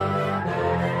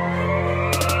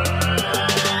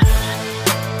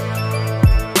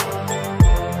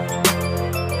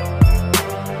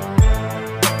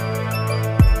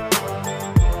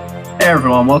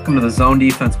everyone? Welcome to the Zone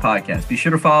Defense Podcast. Be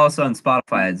sure to follow us on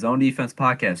Spotify at Zone Defense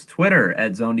Podcast, Twitter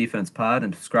at Zone Defense Pod,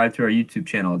 and subscribe to our YouTube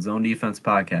channel at Zone Defense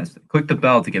Podcast. Click the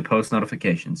bell to get post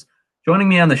notifications. Joining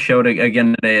me on the show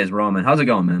again today is Roman. How's it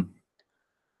going, man?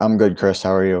 I'm good, Chris.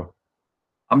 How are you?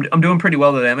 I'm doing pretty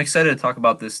well today. I'm excited to talk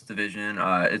about this division.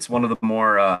 It's one of the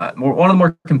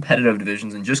more competitive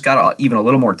divisions, and just got even a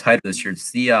little more tighter this year. It's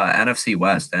the NFC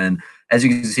West, and as you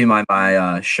can see,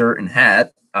 my shirt and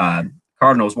hat.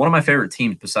 Cardinals, one of my favorite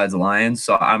teams besides the Lions.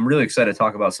 So I'm really excited to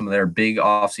talk about some of their big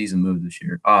offseason moves this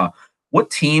year. What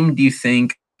team do you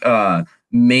think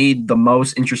made the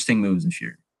most interesting moves this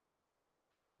year?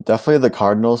 Definitely the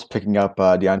Cardinals picking up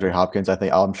DeAndre Hopkins.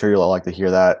 I'm sure you'll like to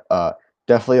hear that.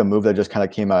 Definitely a move that just kind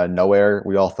of came out of nowhere.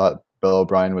 We all thought Bill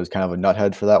O'Brien was kind of a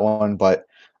nuthead for that one, but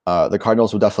the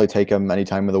Cardinals will definitely take him any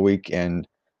time of the week, and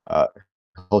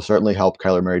he'll certainly help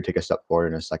Kyler Murray take a step forward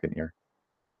in his second year.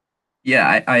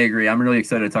 Yeah, I agree. I'm really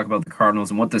excited to talk about the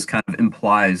Cardinals and what this kind of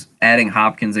implies. Adding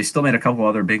Hopkins, they still made a couple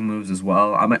other big moves as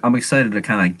well. I'm excited to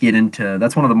kind of get into.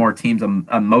 That's one of the more teams I'm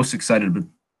most excited to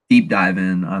deep dive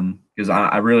in on because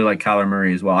I really like Kyler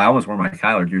Murray as well. I almost wore my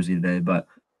Kyler jersey today, but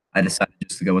I decided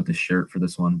just to go with the shirt for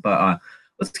this one. But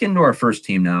let's get into our first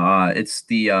team now. It's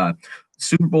the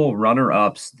Super Bowl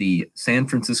runner-ups, the San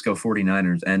Francisco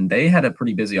 49ers, and they had a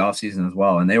pretty busy offseason as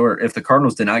well. And they were, if the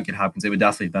Cardinals did not get Hopkins, they would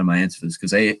definitely have been my answer for this because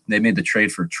they made the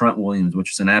trade for Trent Williams, which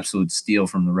is an absolute steal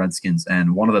from the Redskins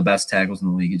and one of the best tackles in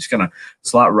the league. He's just going to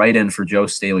slot right in for Joe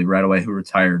Staley right away, who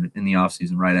retired in the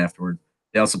offseason right afterward.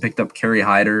 They also picked up Kerry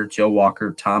Hyder, Joe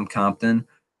Walker, Tom Compton,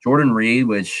 Jordan Reed,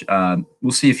 which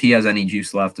we'll see if he has any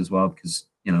juice left as well because,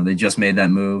 they just made that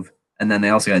move. And then they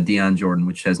also got Deion Jordan,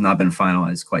 which has not been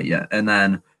finalized quite yet. And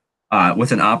then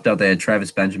with an opt-out, they had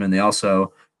Travis Benjamin. They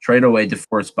also traded away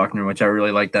DeForest Buckner, which I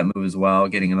really like that move as well,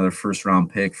 getting another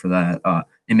first-round pick for that.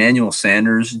 Emmanuel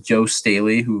Sanders, Joe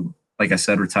Staley, who, like I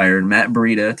said, retired, Matt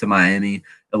Breida to Miami,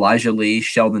 Elijah Lee,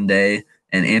 Sheldon Day,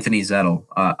 and Anthony Zettel.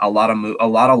 A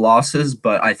lot of losses,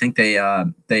 but I think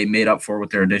they made up for it with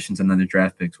their additions and then their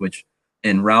draft picks, which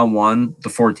in round one, the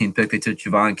 14th pick, they took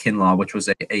Javon Kinlaw, which was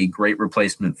a great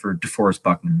replacement for DeForest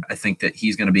Buckner. I think that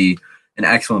he's going to be an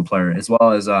excellent player, as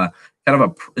well as kind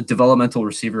of a developmental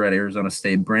receiver at Arizona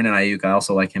State. Brandon Ayuk, I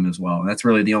also like him as well. And that's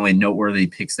really the only noteworthy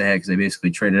picks they had because they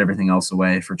basically traded everything else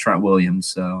away for Trent Williams.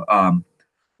 So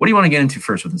what do you want to get into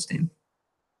first with this team?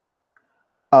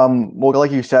 Well, like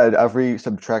you said, every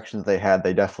subtraction that they had,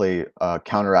 they definitely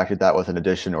counteracted that with an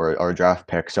addition or a draft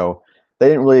pick. So they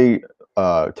didn't really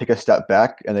take a step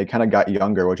back, and they kind of got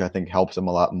younger, which I think helps them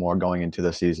a lot more going into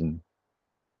the season.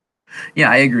 Yeah,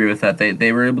 I agree with that.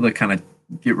 They were able to kind of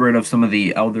get rid of some of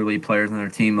the elderly players on their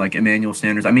team, like Emmanuel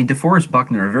Sanders. I mean, DeForest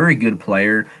Buckner, a very good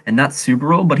player and not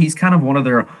super old, but he's kind of one of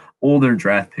their older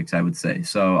draft picks, I would say.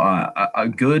 So a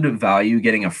good value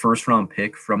getting a first-round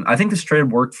pick from – I think this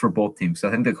trade worked for both teams. I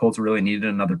think the Colts really needed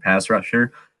another pass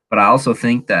rusher, but I also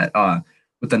think that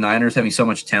with the Niners having so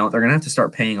much talent, they're going to have to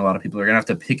start paying a lot of people. They're going to have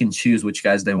to pick and choose which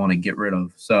guys they want to get rid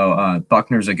of. So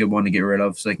Buckner's a good one to get rid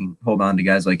of so they can hold on to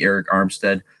guys like Eric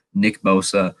Armstead, Nick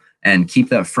Bosa, and keep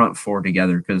that front four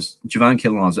together because Javon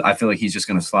Kinlaw, I feel like he's just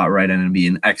going to slot right in and be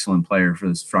an excellent player for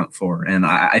this front four. And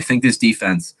I think this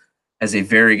defense has a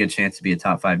very good chance to be a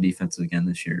top 5 defense again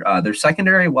this year. Their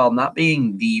secondary, while not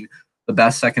being the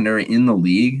best secondary in the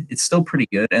league, it's still pretty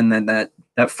good. And then that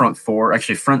front four,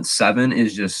 actually front 7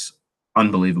 is just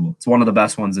unbelievable. It's one of the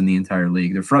best ones in the entire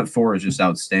league. Their front 4 is just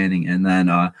outstanding. And then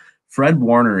Fred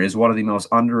Warner is one of the most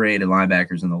underrated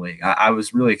linebackers in the league. I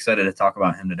was really excited to talk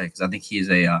about him today because I think he's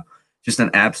just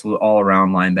an absolute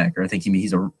all-around linebacker. I think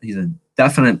he's a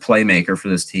definite playmaker for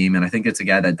this team, and I think it's a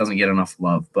guy that doesn't get enough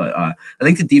love. But I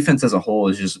think the defense as a whole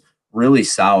is just really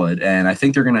solid, and I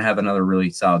think they're going to have another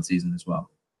really solid season as well.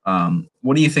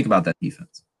 What do you think about that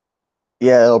defense?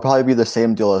 Yeah, it'll probably be the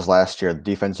same deal as last year. The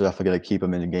defense is definitely going to keep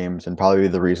them in games and probably be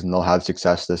the reason they'll have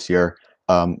success this year.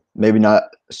 Maybe not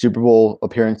Super Bowl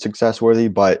appearance success worthy,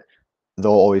 but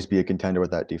they'll always be a contender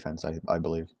with that defense, I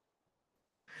believe.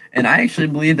 And I actually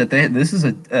believe that this is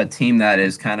a team that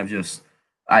is kind of just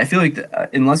 – I feel like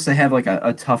unless they have like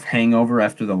a tough hangover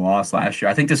after the loss last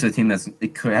year, I think this is a team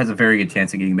has a very good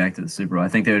chance of getting back to the Super Bowl. I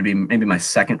think they would be maybe my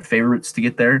second favorites to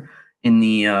get there in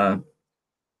the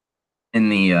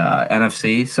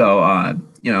NFC. So I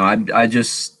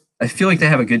feel like they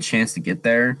have a good chance to get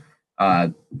there.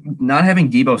 Not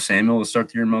having Deebo Samuel to start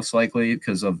the year most likely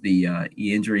because of the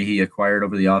injury he acquired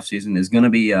over the offseason is going to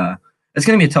be it's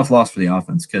going to be a tough loss for the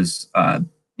offense because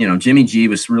Jimmy G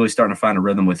was really starting to find a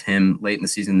rhythm with him late in the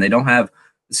season. They don't have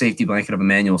the safety blanket of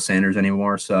Emmanuel Sanders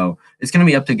anymore, so it's going to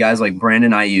be up to guys like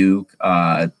Brandon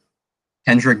Ayuk,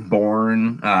 Kendrick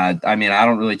Bourne. I mean, I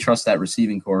don't really trust that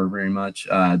receiving core very much.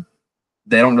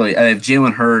 They don't really. I have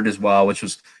Jalen Hurd as well, which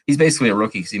was he's basically a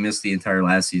rookie because he missed the entire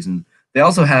last season. They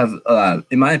also have,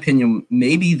 in my opinion,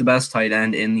 maybe the best tight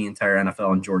end in the entire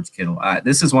NFL, and George Kittle.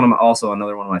 This is also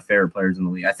another one of my favorite players in the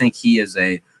league. I think he is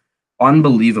a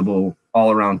unbelievable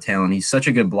all around talent. He's such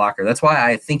a good blocker. That's why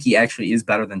I think he actually is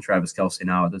better than Travis Kelce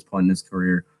now at this point in his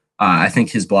career. I think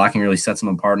his blocking really sets him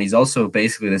apart, and he's also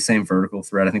basically the same vertical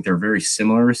threat. I think they're very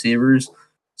similar receivers.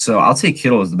 So I'll take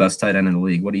Kittle as the best tight end in the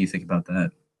league. What do you think about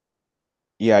that?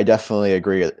 Yeah, I definitely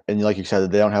agree. And like you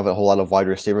said, they don't have a whole lot of wide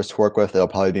receivers to work with. It'll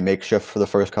probably be makeshift for the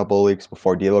first couple of weeks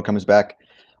before Deebo comes back.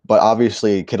 But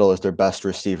obviously, Kittle is their best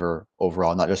receiver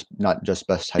overall, not just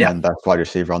best tight Yeah. end, best wide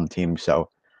receiver on the team. So,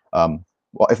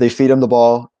 well, if they feed him the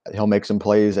ball, he'll make some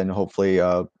plays, and hopefully,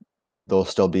 they'll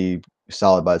still be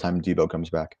solid by the time Deebo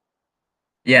comes back.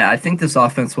 Yeah, I think this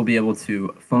offense will be able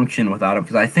to function without him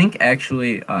because I think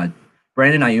actually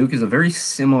Brandon Ayuk is a very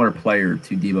similar player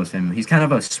to Debo Samuel. He's kind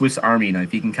of a Swiss Army knife.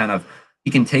 He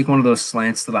can take one of those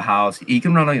slants to the house. He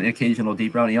can run an occasional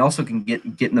deep route. He also can get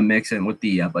in the mix and with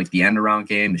the like the end around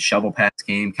game, the shovel pass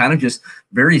game, kind of just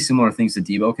very similar things that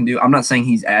Debo can do. I'm not saying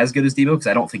he's as good as Debo because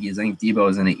I don't think he is. I think Debo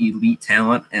is an elite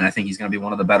talent, and I think he's going to be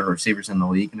one of the better receivers in the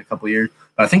league in a couple years.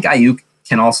 But I think Ayuk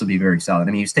can also be very solid. I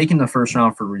mean, he was taken the first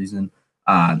round for a reason.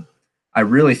 Uh, I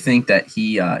really think that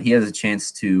he has a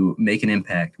chance to make an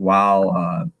impact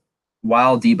while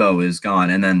Debo is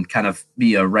gone, and then kind of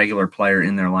be a regular player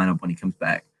in their lineup when he comes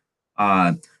back.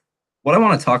 Uh, what I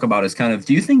want to talk about is kind of,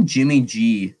 do you think Jimmy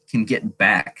G can get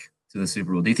back to the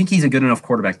Super Bowl? Do you think he's a good enough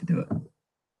quarterback to do it?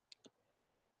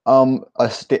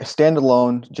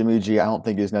 Standalone Jimmy G, I don't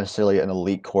think is necessarily an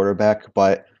elite quarterback,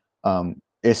 but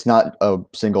it's not a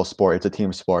single sport, it's a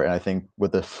team sport. And I think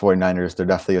with the 49ers, they're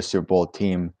definitely a Super Bowl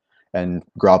team, and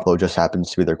Garoppolo just happens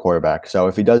to be their quarterback. So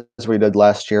if he does what he did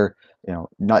last year,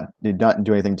 did not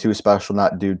do anything too special,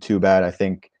 not do too bad. I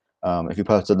think if he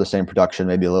puts up the same production,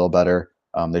 maybe a little better,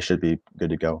 they should be good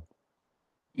to go.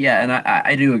 Yeah, and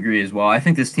I do agree as well. I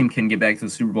think this team can get back to the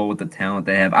Super Bowl with the talent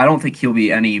they have. I don't think he'll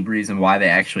be any reason why they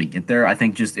actually get there. I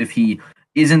think just if he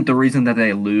isn't the reason that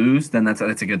they lose, then that's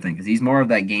a good thing because he's more of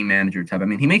that game manager type. I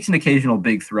mean, he makes an occasional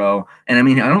big throw, and I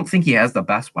mean, I don't think he has the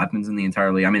best weapons in the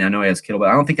entire league. I mean, I know he has Kittle, but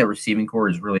I don't think that receiving core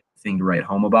is really a thing to write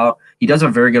home about. He does have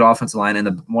a very good offensive line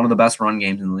and one of the best run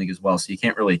games in the league as well. So you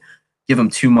can't really give him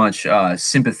too much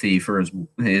sympathy for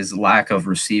his lack of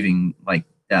receiving like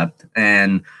depth.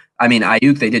 And I mean,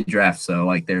 Ayuk they did draft, so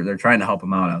like they're trying to help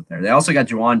him out there. They also got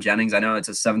Juwan Jennings. I know it's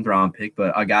a seventh round pick,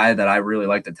 but a guy that I really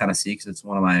liked at Tennessee because it's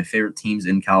one of my favorite teams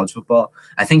in college football.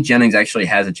 I think Jennings actually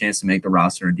has a chance to make the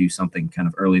roster and do something kind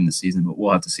of early in the season, but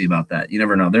we'll have to see about that. You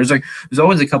never know. There's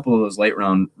always a couple of those late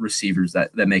round receivers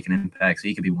that make an impact, so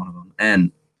he could be one of them.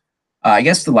 And I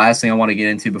guess the last thing I want to get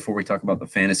into before we talk about the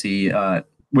fantasy,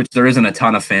 which there isn't a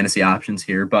ton of fantasy options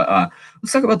here, but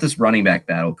let's talk about this running back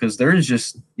battle because there is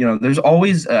just, there's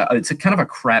always, it's a kind of a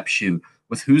crapshoot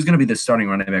with who's going to be the starting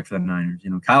running back for the Niners.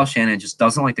 Kyle Shanahan just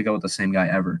doesn't like to go with the same guy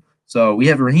ever. So we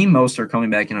have Raheem Mostert coming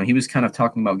back. He was kind of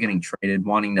talking about getting traded,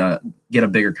 wanting to get a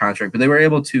bigger contract, but they were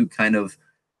able to kind of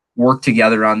work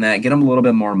together on that, get him a little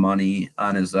bit more money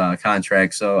on his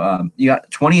contract. So you got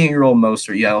 28-year-old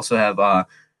Mostert. You also have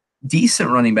decent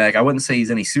running back. I wouldn't say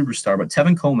he's any superstar, but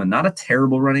Tevin Coleman, not a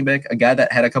terrible running back, a guy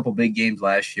that had a couple big games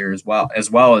last year as well as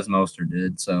Mostert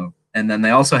did. So, and then they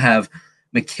also have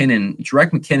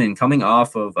Jerick McKinnon, coming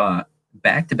off of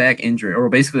back-to-back injury, or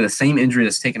basically the same injury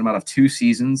that's taken him out of 2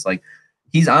 seasons. Like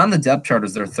he's on the depth chart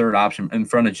as their third option in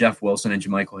front of Jeff Wilson and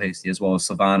JaMychal Hasty, as well as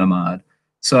Savon Ahmad.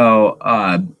 So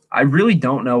I really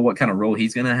don't know what kind of role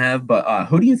he's going to have, but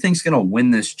who do you think's going to win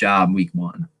this job week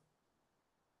one?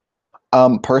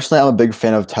 Personally, I'm a big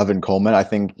fan of Tevin Coleman. I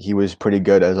think he was pretty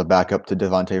good as a backup to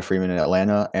Devontae Freeman in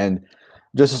Atlanta. And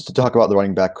just to talk about the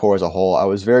running back core as a whole, I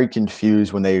was very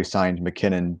confused when they signed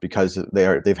McKinnon because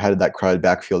they've had that crowded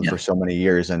backfield Yeah. for so many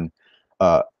years. And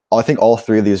uh, I think all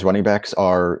three of these running backs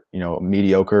are,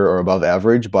 mediocre or above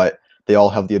average, but they all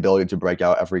have the ability to break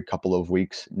out every couple of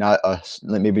weeks.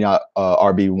 Maybe not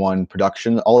RB1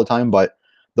 production all the time, but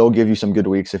they'll give you some good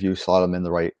weeks if you slot them in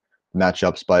the right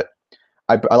matchups. But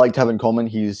I like Tevin Coleman.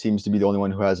 He seems to be the only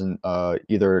one who hasn't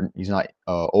either he's not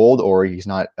old or he's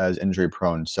not as injury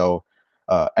prone. So,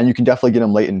 and you can definitely get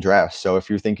him late in drafts. So if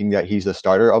you're thinking that he's the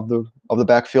starter of the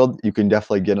backfield, you can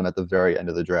definitely get him at the very end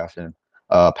of the draft and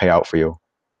pay out for you.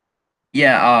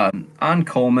 Yeah, on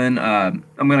Coleman, I'm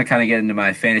gonna kind of get into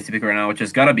my fantasy pick right now, which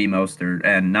has got to be Mostert,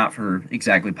 and not for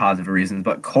exactly positive reasons.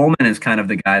 But Coleman is kind of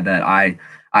the guy that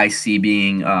I see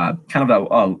being kind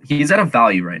of he's at a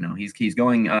value right now. He's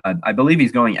going I believe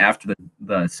he's going after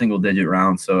the single digit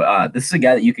round. So this is a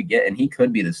guy that you could get, and he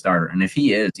could be the starter. And if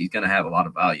he is, he's going to have a lot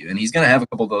of value, and he's going to have a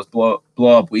couple of those blow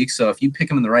up weeks. So if you pick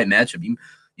him in the right matchup, you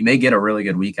may get a really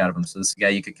good week out of him. So this is a guy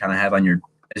you could kind of have on your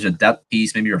as a depth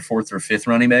piece, maybe your fourth or fifth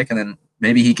running back, and then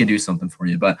maybe he could do something for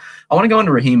you. But I want to go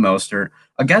into Raheem Mostert,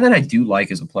 a guy that I do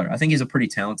like as a player. I think he's a pretty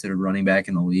talented running back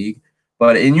in the league.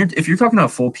 But if you're talking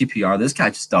about full PPR, this guy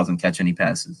just doesn't catch any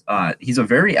passes. He's a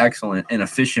very excellent and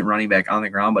efficient running back on the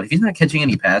ground, but if he's not catching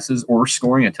any passes or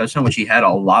scoring a touchdown, which he had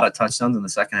a lot of touchdowns in the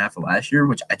second half of last year,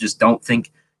 which I just don't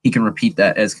think he can repeat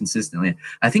that as consistently.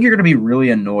 I think you're going to be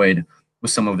really annoyed with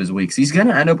some of his weeks. He's going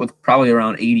to end up with probably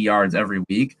around 80 yards every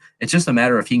week. It's just a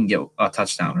matter of he can get a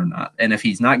touchdown or not. And if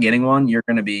he's not getting one, you're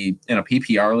going to be in a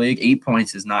PPR league. 8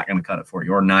 points is not going to cut it for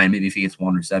you, or 9, maybe if he gets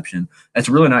one reception. That's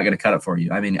really not going to cut it for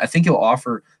you. I mean, I think he'll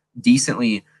offer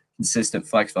decently consistent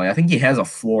flex value. I think he has a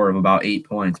floor of about 8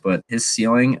 points, but his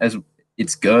ceiling, as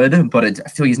it's good, but I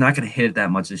feel he's not going to hit it that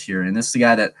much this year. And this is the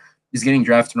guy that is getting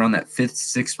drafted around that 5th,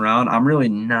 6th round. I'm really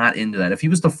not into that. If he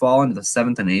was to fall into the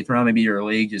 7th and 8th round, maybe your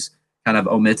league just kind of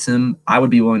omits him, I would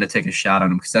be willing to take a shot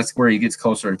on him because that's where he gets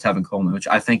closer to Tevin Coleman, which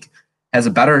I think has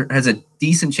a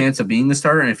decent chance of being the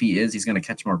starter. And if he is, he's going to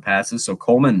catch more passes. So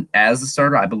Coleman as the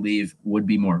starter, I believe, would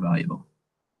be more valuable.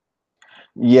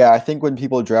 Yeah, I think when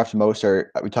people draft Mostert,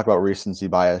 we talk about recency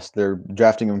bias. They're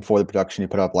drafting him for the production he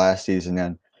put up last season,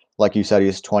 and like you said,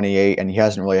 he's 28, and he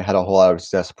hasn't really had a whole lot of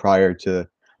success prior to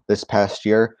this past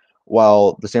year.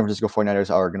 While the San Francisco 49ers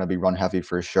are going to be run heavy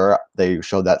for sure, they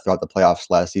showed that throughout the playoffs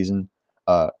last season.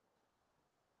 Uh,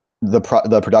 the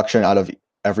production out of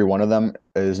every one of them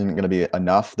isn't going to be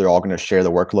enough. They're all going to share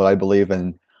the workload, I believe,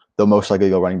 and they'll most likely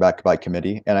go running back by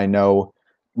committee. And I know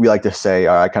we like to say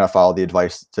I kind of follow the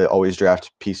advice to always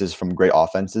draft pieces from great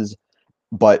offenses,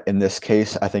 but in this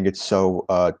case, I think it's so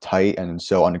tight and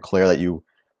so unclear that you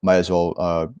might as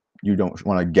well you don't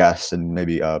want to guess and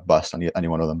maybe bust on any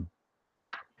one of them.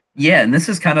 Yeah, and this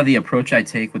is kind of the approach I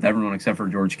take with everyone except for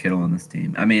George Kittle on this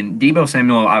team. I mean, Debo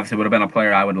Samuel obviously would have been a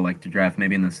player I would have liked to draft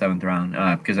maybe in the 7th round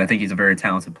because I think he's a very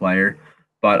talented player.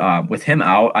 But with him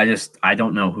out, I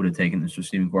don't know who to take in this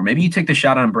receiving core. Maybe you take the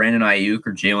shot on Brandon Ayuk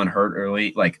or Jalen Hurt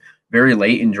early, like very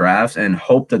late in drafts, and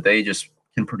hope that they just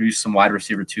can produce some wide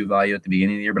receiver 2 value at the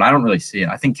beginning of the year. But I don't really see it.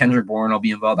 I think Kendrick Bourne will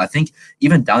be involved. I think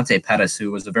even Dante Pettis,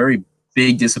 who was a very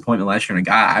big disappointment last year and a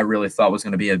guy I really thought was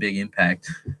going to be a big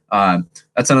impact.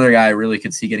 That's another guy I really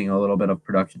could see getting a little bit of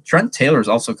production. Trent Taylor is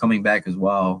also coming back as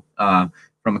well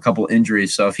from a couple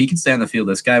injuries. So if he can stay on the field,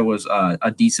 this guy was a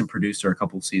decent producer a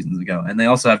couple seasons ago. And they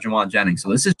also have Jawan Jennings. So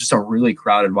this is just a really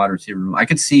crowded wide receiver room. I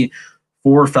could see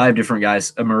 4 or 5 different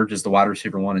guys emerge as the wide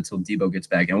receiver 1 until Debo gets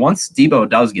back. And once Debo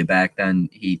does get back, then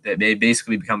they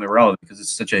basically become irrelevant because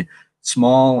it's such a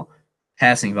small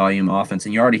passing volume offense,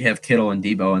 and you already have Kittle and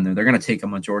Debo in there. They're going to take a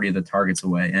majority of the targets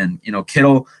away. And,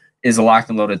 Kittle is a locked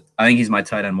and loaded. I think he's my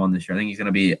tight end 1 this year. I think he's going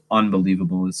to be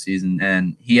unbelievable this season.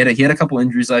 And he had a couple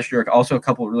injuries last year, also a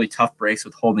couple of really tough breaks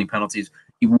with holding penalties.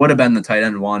 He would have been the tight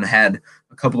end 1 had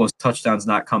a couple of touchdowns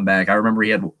not come back. I remember he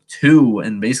had 2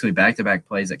 and basically back-to-back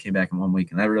plays that came back in 1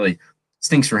 week, and that really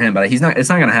stinks for him. But it's not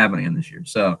going to happen again this year.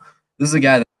 So this is a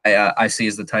guy that I see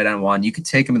as the tight end 1. You could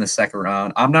take him in the 2nd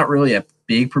round. I'm not really a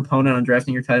big proponent on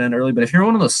drafting your tight end early, but if you're in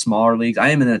one of those smaller leagues, I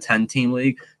am in a 10-team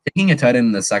league, taking a tight end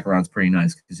in the 2nd round is pretty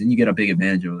nice because then you get a big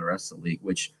advantage over the rest of the league,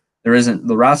 which there isn't.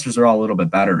 The rosters are all a little bit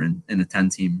better in a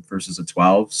 10-team versus a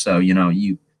 12. So,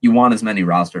 you want as many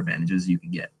roster advantages as you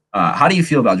can get. How do you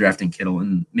feel about drafting Kittle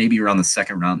and maybe around the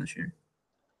 2nd round this year?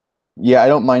 Yeah, I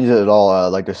don't mind it at all. I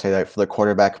like to say that for the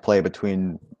quarterback play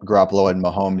between Garoppolo and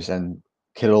Mahomes, and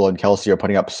Kittle and Kelsey are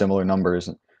putting up similar numbers.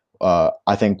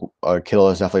 I think Kittle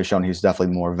has definitely shown he's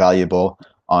definitely more valuable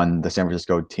on the San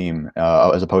Francisco team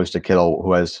as opposed to Kittle,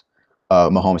 who has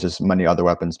Mahomes has many other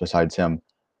weapons besides him.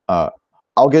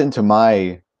 I'll get into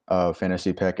my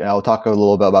fantasy pick, and I'll talk a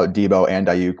little bit about Debo and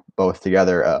Ayuk both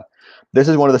together. This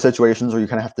is one of the situations where you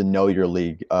kind of have to know your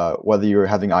league, whether you're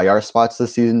having IR spots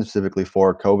this season, specifically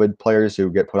for COVID players who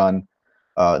get put on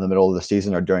in the middle of the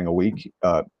season or during a week.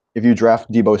 If you draft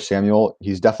Debo Samuel,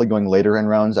 he's definitely going later in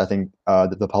rounds. I think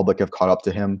that the public have caught up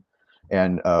to him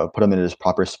and put him in his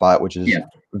proper spot, which is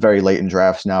very late in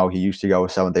drafts now. He used to go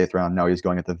 7th, 8th round. Now he's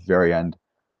going at the very end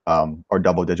or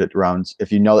double-digit rounds.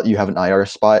 If you know that you have an IR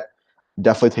spot,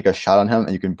 definitely take a shot on him,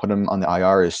 and you can put him on the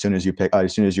IR as soon as you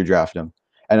draft him.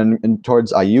 And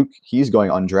towards Ayuk, he's going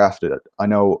undrafted. I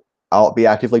know I'll be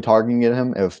actively targeting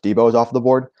him if Debo is off the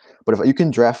board, but if you can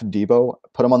draft Debo,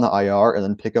 put him on the IR, and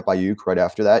then pick up Ayuk right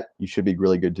after that, you should be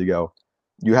really good to go.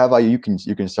 You have Ayuk,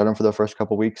 you can start him for the first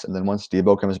couple weeks, and then once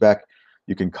Debo comes back,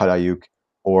 you can cut Ayuk.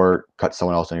 or cut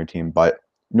someone else on your team. But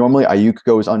normally Ayuk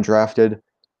goes undrafted.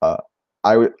 Uh,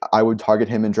 I would target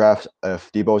him in drafts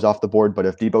if Debo is off the board, but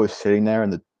if Debo is sitting there in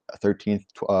the 13th,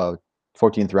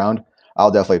 14th round,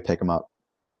 I'll definitely pick him up.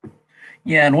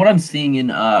 Yeah, and what I'm seeing in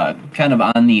kind of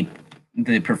on the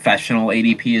professional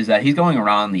ADP is that he's going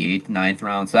around the eighth, ninth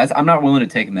round. So I'm not willing to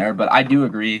take him there, but I do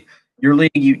agree. Your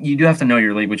league, you do have to know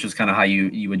your league, which is kind of how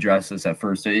you address this at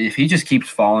first. So if he just keeps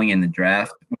falling in the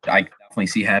draft, which I definitely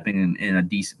see happening in a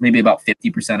decent, maybe about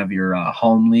 50% of your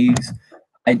home leagues,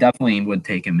 I definitely would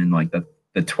take him in like the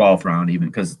 12th round, even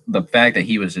because the fact that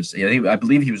he was just, I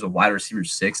believe he was a wide receiver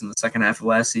 6 in the second half of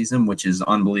last season, which is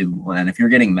unbelievable. And if you're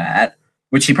getting that,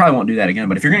 which he probably won't do that again.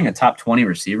 But if you're getting a top 20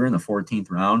 receiver in the 14th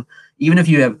round, even if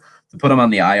you have to put him on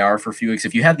the IR for a few weeks,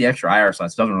 if you have the extra IR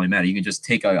slots, it doesn't really matter. You can just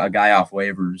take a guy off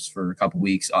waivers for a couple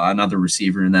weeks, another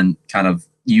receiver, and then kind of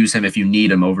use him if you need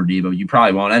him over Debo. You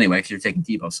probably won't anyway because you're taking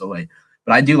Debo so late.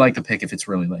 But I do like the pick if it's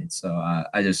really late. So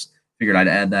I just figured I'd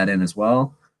add that in as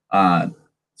well.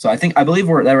 So I believe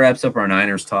that wraps up our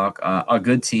Niners talk. A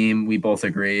good team, we both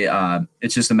agree.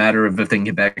 It's just a matter of if they can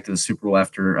get back to the Super Bowl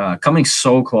after coming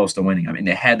so close to winning. I mean,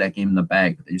 they had that game in the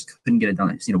bag, but they just couldn't get it done.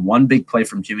 They just needed one big play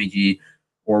from Jimmy G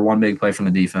or one big play from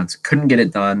the defense. Couldn't get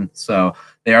it done. So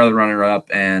they are the runner-up,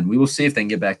 and we will see if they can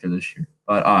get back there this year.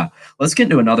 But let's get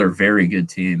into another very good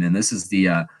team, and this is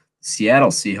the Seattle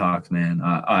Seahawks, man.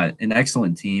 An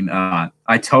excellent team.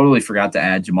 I totally forgot to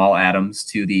add Jamal Adams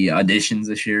to the additions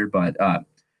this year, but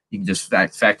you can just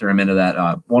factor him into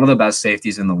that. One of the best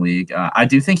safeties in the league. I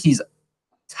do think he's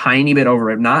tiny bit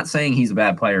overrated. Not saying he's a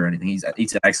bad player or anything. He's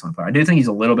an excellent player. I do think he's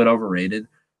a little bit overrated,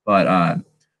 but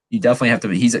you definitely have to.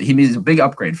 He's a big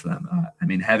upgrade for them. I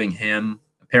mean, having him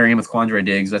pairing him with Quandre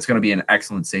Diggs, that's going to be an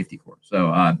excellent safety core.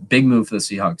 So big move for the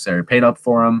Seahawks there. Paid up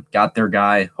for him, got their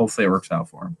guy. Hopefully it works out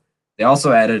for him. They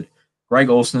also added Greg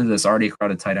Olsen to this already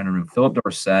crowded tight end room. Philip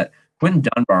Dorsett, Quinton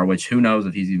Dunbar, which who knows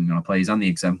if he's even going to play. He's on the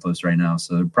exempt list right now,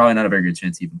 so probably not a very good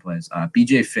chance he even plays.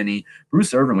 B.J. Finney,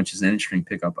 Bruce Irvin, which is an interesting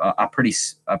pickup, a pretty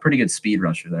good speed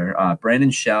rusher there.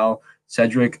 Brandon Shell,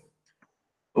 Cedric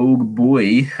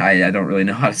Ogbuy, I don't really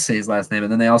know how to say his last name,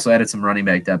 and then they also added some running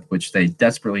back depth, which they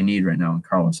desperately need right now in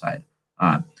Carlos Hyde.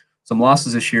 Some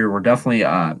losses this year were definitely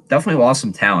lost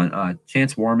some talent.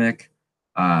 Chance Warmick,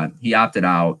 he opted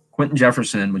out. Quentin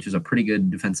Jefferson, which is a pretty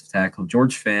good defensive tackle.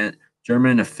 George Fant,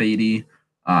 German Afedi,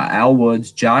 Al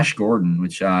Woods, Josh Gordon,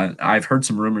 which I've heard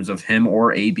some rumors of him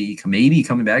or AB maybe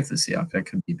coming back to the Seahawks. That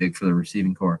could be big for the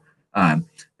receiving core.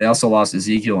 They also lost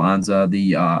Ezekiel Anza,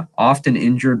 the often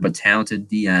injured but talented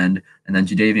D end, and then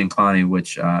Jadeveon Clowney,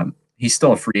 which he's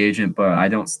still a free agent, but I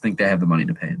don't think they have the money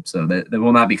to pay him. So they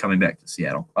will not be coming back to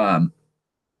Seattle. In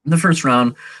the first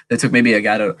round, they took maybe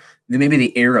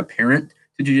the heir apparent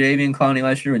to Jadeveon Clowney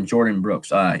last year and Jordan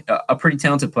Brooks, a pretty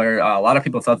talented player. A lot of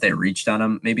people thought they reached on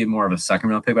him, maybe more of a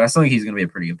second round pick, but I still think he's going to be a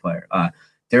pretty good player.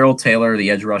 Darrell Taylor, the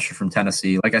edge rusher from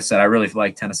Tennessee. Like I said, I really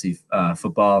like Tennessee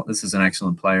football. This is an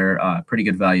excellent player, pretty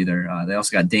good value there. They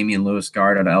also got Damian Lewis,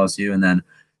 guard out of LSU, and then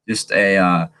just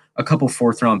a couple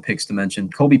fourth round picks to mention.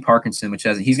 Colby Parkinson,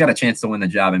 he's got a chance to win the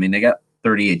job. I mean, they got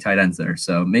 38 tight ends there,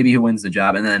 so maybe he wins the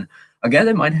job. And then a guy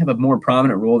that might have a more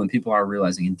prominent role than people are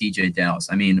realizing in DJ Dallas.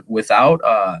 I mean, with some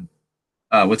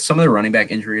of the running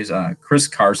back injuries, Chris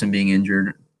Carson being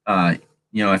injured,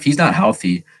 if he's not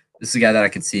healthy, this is a guy that I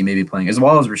could see maybe playing, as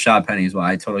well as Rashad Penny as well.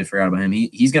 I totally forgot about him.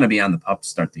 He's going to be on the pup to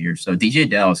start the year. So DJ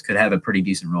Dallas could have a pretty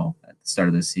decent role at the start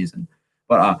of this season.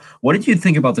 But what did you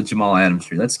think about the Jamal Adams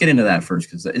trade? Let's get into that first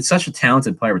because it's such a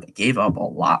talented player, but they gave up a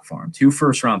lot for him. 2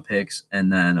 first-round picks,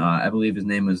 and then I believe his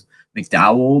name was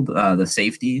McDowell, the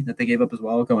safety that they gave up as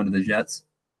well, going to the Jets.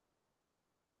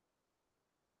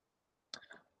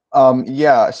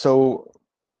 Yeah, so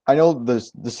I know the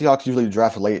Seahawks usually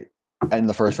draft late in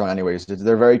the first round anyways.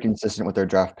 They're very consistent with their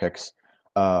draft picks.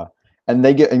 And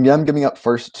them giving up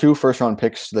 2 first-round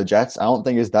picks to the Jets, I don't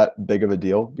think is that big of a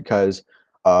deal because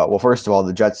well, first of all,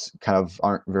 the Jets kind of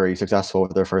aren't very successful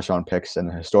with their first-round picks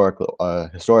and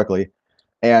historically,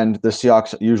 and the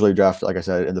Seahawks usually draft, like I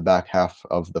said, in the back half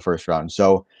of the first round.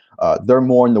 So they're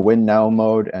more in the win now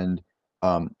mode, and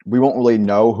we won't really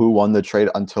know who won the trade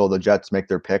until the Jets make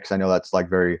their picks. I know that's like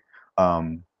very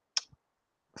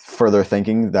further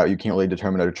thinking that you can't really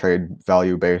determine a trade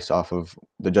value based off of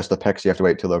just the picks. You have to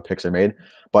wait till the picks are made.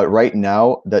 But right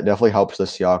now, that definitely helps the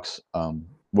Seahawks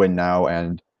win now.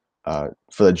 And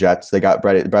for the Jets, they got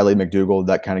Bradley McDougald.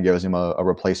 That kind of gives him a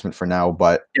replacement for now.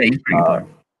 But yeah, he's pretty good player.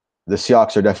 The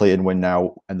Seahawks are definitely in win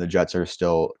now, and the Jets are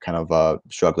still kind of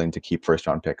struggling to keep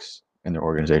first-round picks in their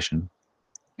organization.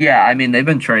 Yeah, I mean, they've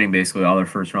been trading basically all their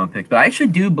first-round picks, but I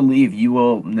actually do believe you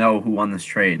will know who won this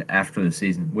trade after the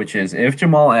season, which is if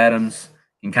Jamal Adams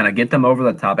can kind of get them over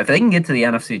the top. If they can get to the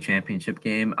NFC Championship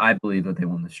game, I believe that they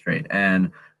won this straight.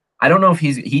 And I don't know if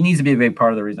he needs to be a big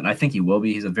part of the reason. I think he will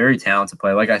be. He's a very talented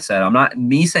player. Like I said, I'm not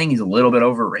me saying he's a little bit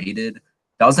overrated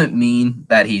doesn't mean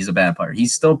that he's a bad player.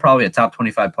 He's still probably a top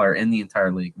 25 player in the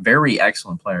entire league. Very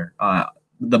excellent player.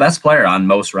 The best player on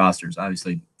most rosters.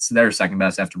 Obviously, it's their second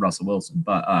best after Russell Wilson.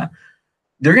 But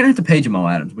they're going to have to pay Jamal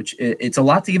Adams, which it's a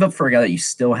lot to give up for a guy that you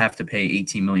still have to pay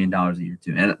 $18 million a year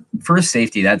to. And for a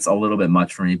safety, that's a little bit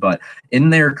much for me. But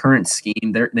in their current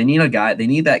scheme, they need a guy. They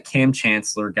need that Cam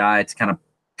Chancellor guy to kind of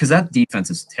because that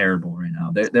defense is terrible right now.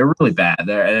 They're really bad.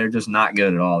 They're just not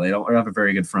good at all. They don't have a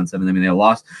very good front seven. I mean, they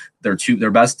lost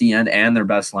their best D end and their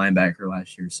best linebacker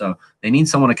last year. So they need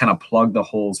someone to kind of plug the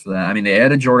holes for that. I mean, they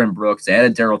added Jordan Brooks, they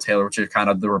added Darrell Taylor, which are kind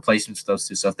of the replacements for those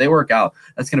two. So if they work out,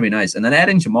 that's going to be nice. And then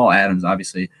adding Jamal Adams,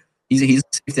 obviously, he's a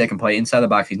safety that can play inside the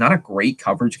box. He's not a great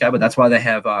coverage guy, but that's why they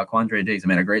have Quandre Diggs. I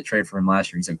made a great trade for him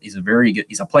last year. He's a very good.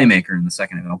 He's a playmaker in the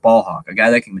second end, a ball hawk, a guy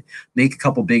that can make a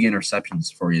couple big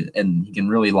interceptions for you, and he can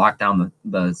really lock down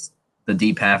the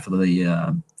deep half of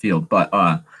the field. But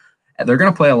they're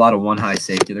going to play a lot of one high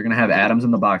safety. They're going to have Adams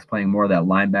in the box playing more of that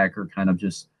linebacker kind of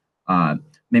just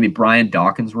maybe Brian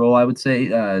Dawkins role, I would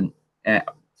say.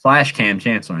 Slash Cam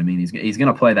Chancellor. I mean, he's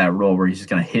going to play that role where he's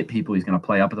just going to hit people. He's going to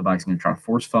play up at the box. He's going to try to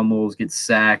force fumbles, get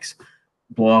sacks,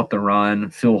 blow up the run,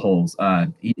 fill holes.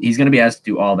 He's going to be asked to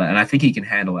do all that, and I think he can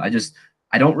handle it.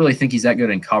 I don't really think he's that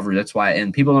good in coverage. That's why,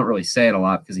 and people don't really say it a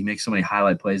lot because he makes so many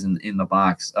highlight plays in the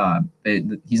box.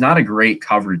 He's not a great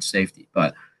coverage safety,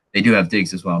 but they do have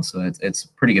Diggs as well, so it's a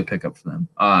pretty good pickup for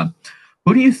them.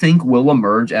 Who do you think will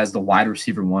emerge as the wide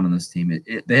receiver one on this team?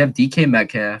 They have DK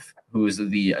Metcalf, who is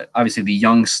obviously the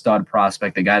young stud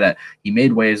prospect, the guy that he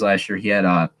made waves last year. He had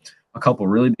a couple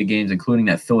really big games, including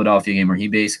that Philadelphia game where he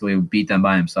basically beat them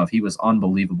by himself. He was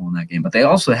unbelievable in that game. But they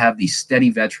also have the steady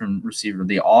veteran receiver,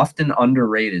 the often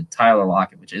underrated Tyler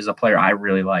Lockett, which is a player I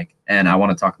really like and I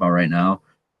want to talk about right now.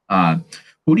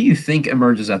 Who do you think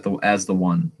emerges as the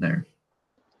one there?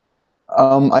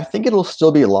 I think it'll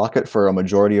still be Lockett for a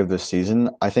majority of this season.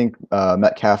 I think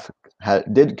Metcalf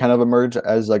did kind of emerge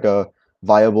as like a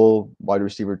viable wide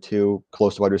receiver 2,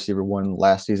 close to wide receiver 1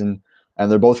 last season,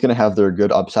 and they're both going to have their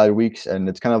good upside weeks. And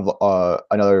it's kind of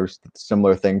another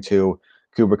similar thing to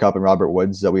Cooper Kupp and Robert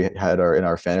Woods that we had in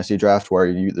our fantasy draft,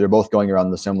 where they're both going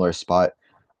around the similar spot,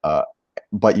 but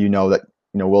that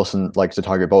Wilson likes to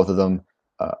target both of them.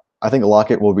 I think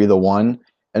Lockett will be the one.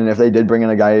 And if they did bring in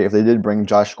if they did bring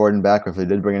Josh Gordon back, or if they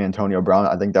did bring in Antonio Brown,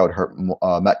 I think that would hurt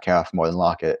Metcalf more than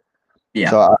Lockett. Yeah.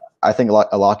 So I think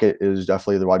Lockett is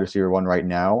definitely the wide receiver 1 right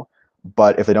now.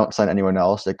 But if they don't sign anyone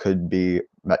else, it could be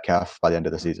Metcalf by the end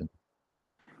of the season.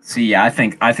 See, yeah, I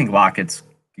think Lockett's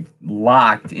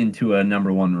locked into a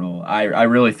number 1 role. I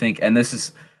really think, and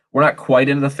we're not quite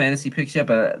into the fantasy picks yet,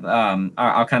 but I'm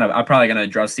probably going to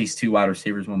address these 2 wide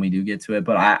receivers when we do get to it.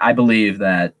 But I believe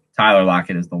that Tyler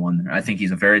Lockett is the one there. I think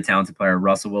he's a very talented player.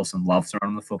 Russell Wilson loves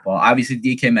throwing the football. Obviously,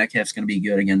 DK Metcalf's going to be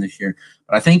good again this year,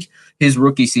 but I think his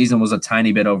rookie season was a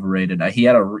tiny bit overrated.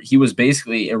 He was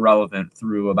basically irrelevant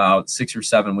through about 6 or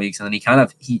 7 weeks, and then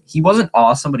he wasn't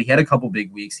awesome, but he had a couple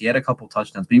big weeks. He had a couple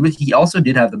touchdowns, but he also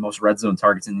did have the most red zone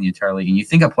targets in the entire league. And you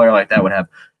think a player like that would have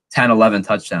 10, 11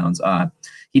 touchdowns?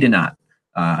 He did not.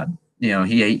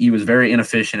 He was very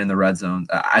inefficient in the red zone.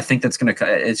 I think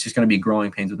it's just gonna be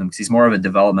growing pains with him because he's more of a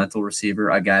developmental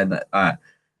receiver, a guy that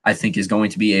I think is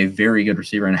going to be a very good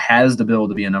receiver and has the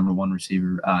ability to be a number 1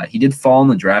 receiver. He did fall in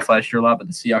the draft last year a lot, but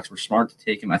the Seahawks were smart to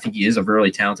take him. I think he is a really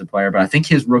talented player, but I think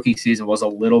his rookie season was a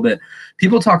little bit.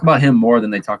 People talk about him more than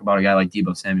they talk about a guy like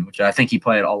Deebo Samuel, which I think he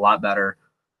played a lot better.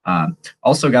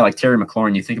 Also, a guy like Terry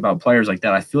McLaurin, you think about players like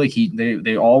that, I feel like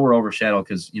they all were overshadowed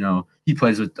because he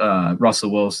plays with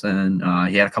Russell Wilson.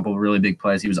 He had a couple of really big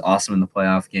plays. He was awesome in the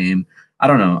playoff game. I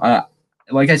don't know.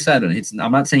 Like I said,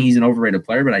 I'm not saying he's an overrated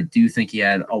player, but I do think he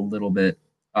had a little bit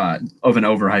of an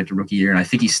overhyped rookie year, and I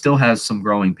think he still has some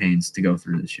growing pains to go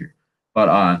through this year. But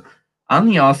on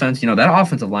the offense, that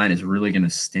offensive line is really going to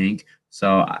stink.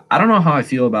 So I don't know how I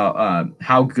feel about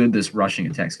how good this rushing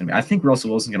attack is going to be. I think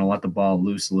Russell Wilson's going to let the ball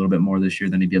loose a little bit more this year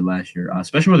than he did last year,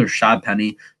 especially with Rashad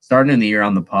Penny starting in the year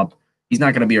on the pup. He's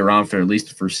not going to be around for at least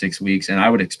the first 6 weeks, and I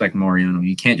would expect Mariano.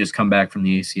 You can't just come back from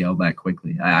the ACL that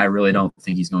quickly. I really don't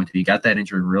think he's going to be. He got that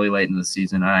injured really late in the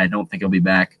season. I don't think he'll be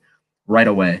back right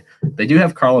away. They do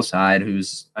have Carlos Hyde,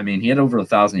 he had over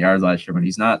 1,000 yards last year, but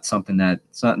he's not someone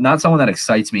that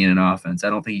excites me in an offense. I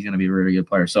don't think he's going to be a really good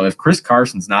player. So if Chris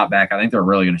Carson's not back, I think they're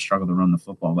really going to struggle to run the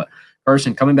football. But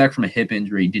Carson, coming back from a hip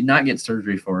injury, did not get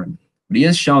surgery for it, but he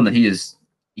has shown that he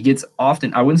gets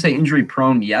often, I wouldn't say injury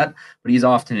prone yet, but he's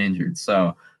often injured.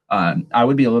 So I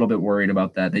would be a little bit worried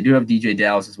about that. They do have DJ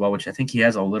Dallas as well, which I think he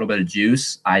has a little bit of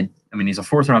juice. I mean, he's a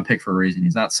fourth round pick for a reason.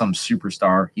 He's not some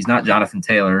superstar. He's not Jonathan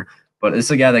Taylor, but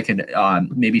it's a guy that could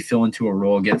maybe fill into a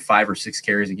role, get 5 or 6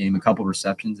 carries a game, a couple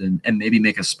receptions, and maybe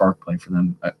make a spark play for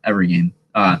them every game.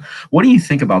 What do you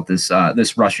think about this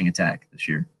rushing attack this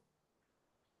year?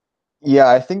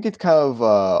 Yeah, I think it's kind of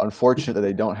unfortunate that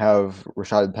they don't have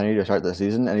Rashad Penny to start the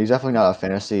season, and he's definitely not a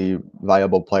fantasy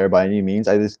viable player by any means.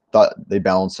 I just thought they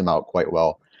balanced him out quite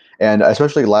well. And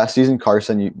especially last season,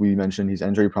 Carson, we mentioned he's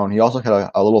injury prone. He also had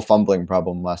a little fumbling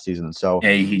problem last season. So,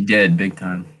 Yeah, he did big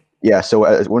time. yeah,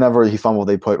 so whenever he fumbled,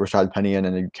 they put Rashad Penny in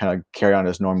and they kind of carry on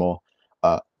as normal.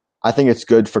 Uh, I think it's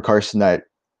good for Carson that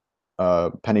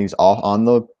Penny's off on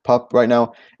the pup right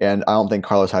now, and I don't think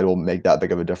Carlos Hyde will make that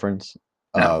big of a difference.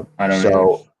 No, I don't either.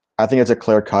 So I think it's a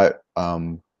clear cut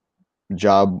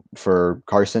job for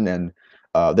Carson, and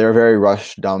they were very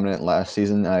rush dominant last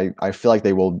season. And I feel like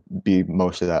they will be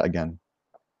most of that again.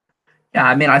 Yeah,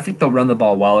 I mean, I think they'll run the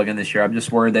ball well again this year. I'm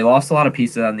just worried they lost a lot of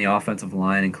pieces on the offensive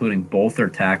line, including both their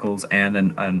tackles and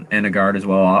a guard as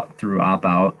well through opt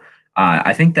out.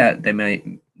 I think that they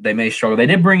may struggle. They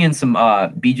did bring in some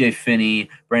BJ Finney,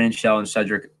 Brandon Shell, and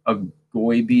Cedric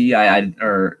Agoibe. I'm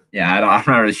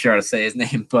not really sure how to say his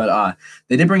name, but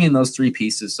they did bring in those three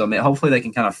pieces. So hopefully they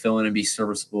can kind of fill in and be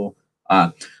serviceable.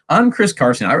 On Chris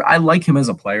Carson, I like him as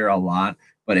a player a lot.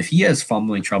 But if he has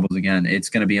fumbling troubles again, it's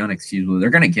going to be unexcusable. They're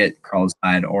going to get Carlos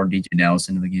Hyde or DJ Dallas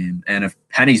into the game. And if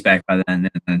Penny's back by then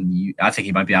I think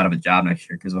he might be out of a job next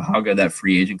year because of how good that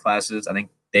free agent class is. I think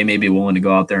they may be willing to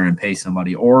go out there and pay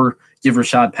somebody or give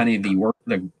Rashad Penny the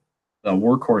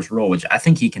workhorse role, which I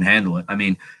think he can handle it. I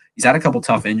mean, he's had a couple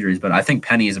tough injuries, but I think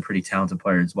Penny is a pretty talented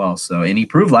player as well. So, and he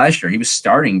proved last year he was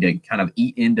starting to kind of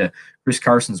eat into Chris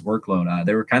Carson's workload.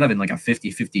 They were kind of in like a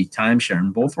 50-50 timeshare,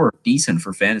 and both were decent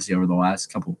for fantasy over the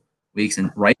last couple weeks,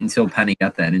 and right until Penny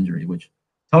got that injury, which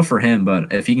tough for him.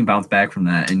 But if he can bounce back from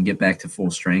that and get back to full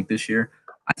strength this year,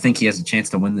 I think he has a chance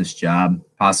to win this job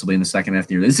possibly in the second half of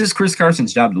the year. This is Chris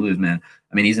Carson's job to lose, man.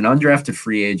 I mean, he's an undrafted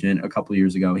free agent a couple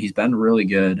years ago. He's been really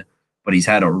good, but he's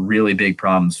had a really big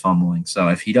problems fumbling. So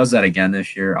if he does that again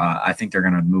this year, I think they're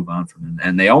going to move on from him.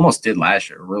 And they almost did last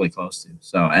year, really close to.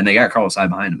 So, and they got Carlos Hyde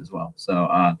behind him as well. So,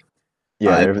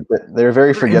 Yeah, they're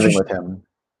very forgiving with him.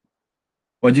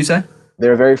 What'd you say?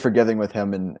 They're very forgiving with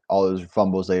him and all his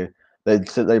fumbles. They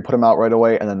put him out right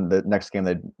away, and then the next game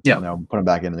they put him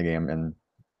back into the game, and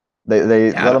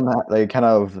they let him. They kind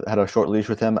of had a short leash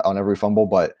with him on every fumble,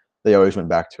 but they always went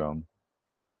back to him.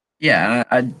 Yeah,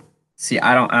 I see.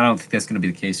 I don't think that's going to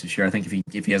be the case this year. I think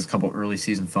if he has a couple early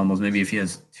season fumbles, maybe if he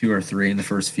has 2 or 3 in the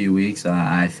first few weeks,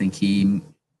 I think he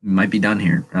might be done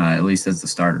here, at least as the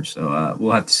starter. So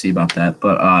we'll have to see about that.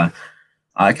 But I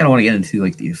kind of want to get into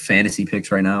like the fantasy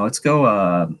picks right now. Let's go.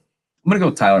 I'm gonna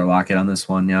go Tyler Lockett on this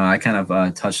one. I kind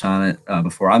of touched on it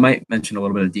before. I might mention a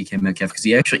little bit of DK Metcalf because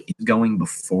he actually is going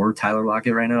before Tyler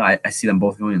Lockett right now. I see them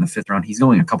both going in the 5th round. He's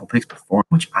going a couple picks before,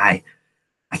 which I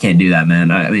can't do that,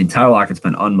 man. I mean, Tyler Lockett's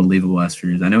been unbelievable last few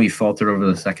years. I know he faltered over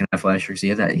the second half last year because he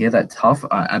had that tough.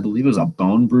 I believe it was a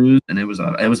bone bruise, and it was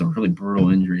a really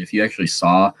brutal injury. If you actually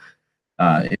saw.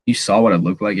 If you saw what it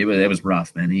looked like, it was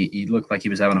rough, man. He looked like he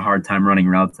was having a hard time running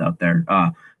routes out there.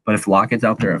 But if Lockett's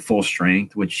out there at full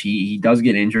strength, which he does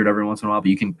get injured every once in a while, but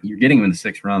you're getting him in the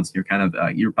 6th round, so you're kind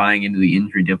of you're buying into the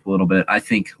injury dip a little bit. I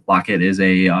think Lockett is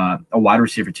a wide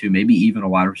receiver 2, maybe even a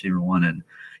wide receiver 1, and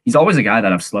he's always a guy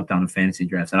that I've slept on in fantasy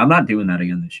drafts, and I'm not doing that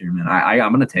again this year, man.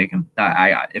 I'm going to take him.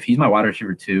 If he's my wide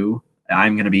receiver 2,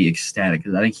 I'm going to be ecstatic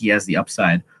because I think he has the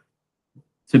upside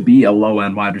to be a low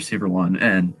end wide receiver 1,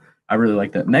 and I really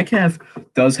like that. Metcalf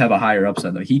does have a higher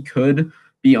upside though. He could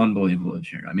be unbelievable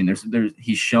this year. I mean,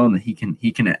 he's shown that he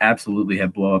can absolutely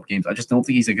have blow up games. I just don't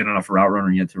think he's a good enough route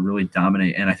runner yet to really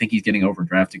dominate. And I think he's getting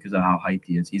overdrafted because of how hyped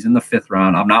he is. He's in the 5th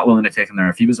round. I'm not willing to take him there.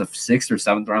 If he was a 6th or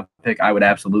 7th round pick, I would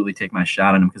absolutely take my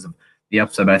shot on him because of the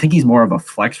upside. But I think he's more of a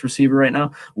flex receiver right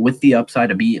now with the upside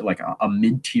to be like a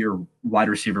mid-tier wide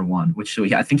receiver 1, which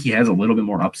I think he has a little bit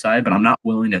more upside, but I'm not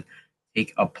willing to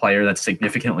take a player that's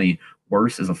significantly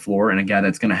worse as a floor and a guy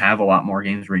that's going to have a lot more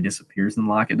games where he disappears than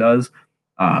Lockett does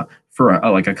for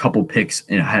like a couple picks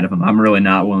ahead of him. I'm really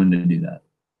not willing to do that.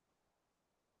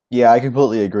 Yeah, I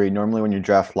completely agree. Normally, when you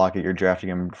draft Lockett, you're drafting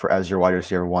him as your wide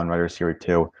receiver 1, wide receiver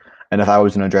 2. And if I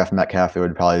was going to draft Metcalf, it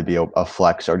would probably be a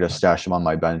flex or just stash him on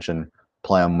my bench and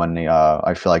play him when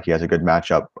I feel like he has a good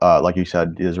matchup. Like you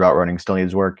said, his route running still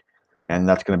needs work, and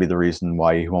that's going to be the reason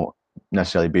why he won't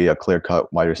necessarily be a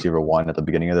clear-cut wide receiver 1 at the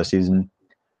beginning of the season.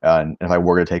 And if I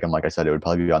were to take him, like I said, it would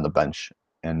probably be on the bench.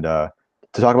 And to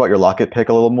talk about your Lockett pick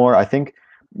a little more, I think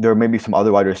there may be some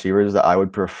other wide receivers that I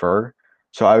would prefer.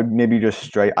 So I would maybe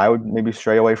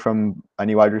stray away from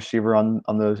any wide receiver on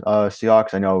the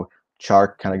Seahawks. I know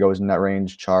Chark kind of goes in that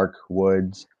range. Chark,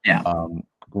 Woods, Yeah, um,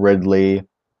 Ridley,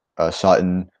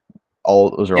 Sutton.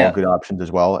 All those are all yeah. good options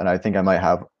as well. And I think I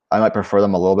might prefer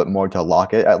them a little bit more to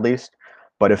Lockett at least.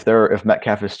 But if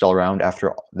Metcalf is still around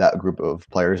after that group of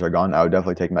players are gone, I would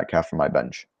definitely take Metcalf from my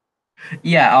bench.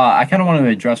 Yeah, I kind of wanted to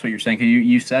address what you're saying because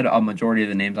you said a majority of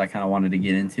the names I kind of wanted to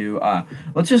get into.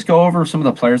 Let's just go over some of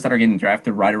the players that are getting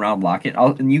drafted right around Lockett.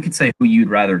 And you could say who you'd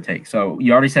rather take. So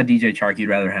you already said DJ Chark, you'd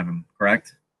rather have him,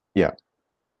 correct? Yeah, All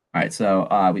right. So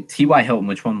with T.Y. Hilton,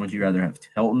 which one would you rather have,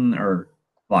 Hilton or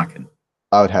Lockett?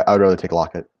 I would rather take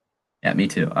Lockett. Yeah, me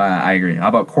too. I agree. How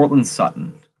about Cortland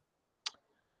Sutton?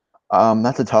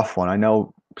 That's a tough one. I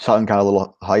know Sutton got a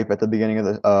little hype at the beginning of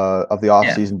the off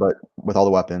Yeah. season, but with all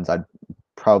the weapons, I'd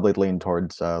probably lean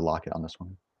towards Lockett on this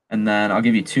one. And then I'll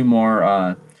give you two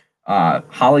more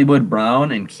Hollywood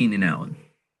Brown and Keenan Allen.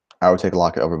 I would take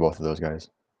Lockett over both of those guys.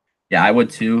 Yeah, I would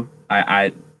too.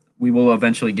 I we will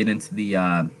eventually get into the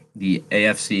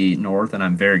AFC North, and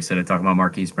I'm very excited to talk about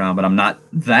Marquise Brown, but I'm not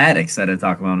that excited to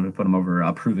talk about him to put him over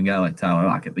a proven guy like Tyler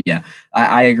Lockett. But yeah,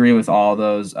 I agree with all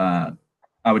those.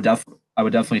 I would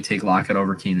definitely take Lockett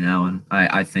over Keenan Allen.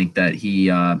 I think that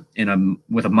he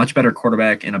with a much better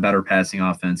quarterback and a better passing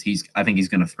offense, I think he's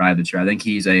going to thrive this year. I think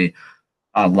he's a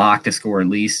lock to score at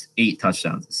least 8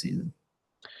 touchdowns this season.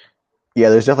 Yeah,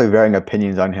 there's definitely varying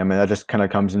opinions on him, and that just kind of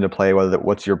comes into play.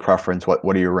 What's your preference? What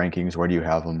are your rankings? Where do you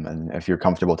have him? And if you're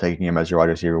comfortable taking him as your wide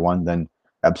receiver one, then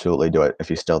absolutely do it if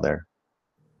he's still there.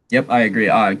 Yep, I agree.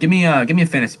 Give me a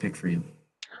fantasy pick for you.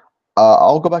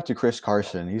 I'll go back to Chris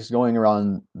Carson. He's going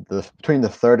around between the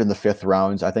third and the fifth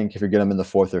rounds. I think if you get him in the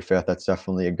fourth or fifth, that's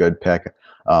definitely a good pick.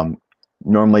 Um,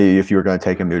 Normally, if you were going to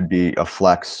take him, it would be a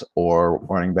flex or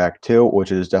running back two,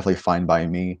 which is definitely fine by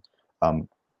me. Um,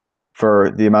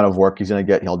 for the amount of work he's going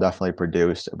to get, he'll definitely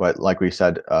produce. But like we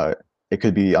said, it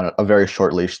could be on a very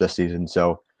short leash this season,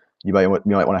 so you might want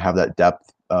to have that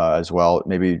depth as well.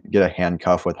 Maybe get a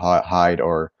handcuff with Hyde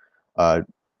or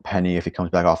Penny if he comes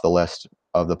back off the list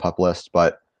of the pup list.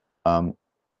 But um,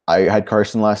 I had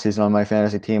Carson last season on my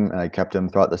fantasy team, and I kept him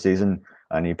throughout the season,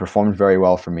 and he performed very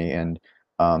well for me. And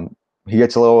he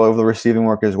gets a little of the receiving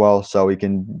work as well, so he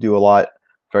can do a lot.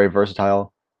 Very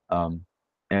versatile.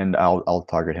 And I'll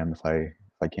target him if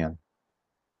I can.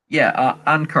 Yeah,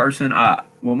 on Carson,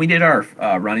 when we did our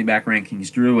running back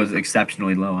rankings, Drew was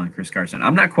exceptionally low on Chris Carson.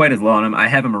 I'm not quite as low on him. I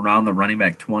have him around the running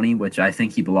back 20, which I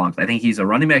think he belongs. I think he's a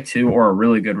running back 2 or a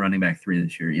really good running back 3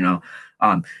 this year.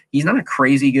 He's not a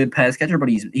crazy good pass catcher, but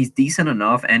he's decent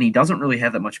enough, and he doesn't really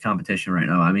have that much competition right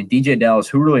now. I mean, DJ Dallas,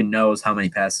 who really knows how many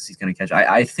passes he's going to catch?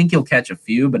 I think he'll catch a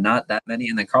few, but not that many.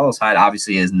 And then Carlos Hyde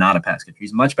obviously is not a pass catcher.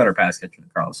 He's a much better pass catcher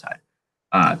than Carlos Hyde.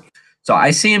 Uh, so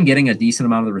I see him getting a decent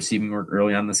amount of the receiving work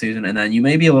early on in the season, and then you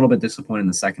may be a little bit disappointed in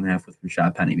the second half with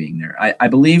Rashad Penny being there. I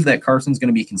believe that Carson's going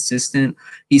to be consistent.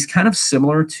 He's kind of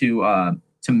similar to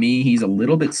me. He's a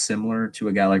little bit similar to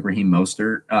a guy like Raheem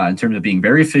Mostert in terms of being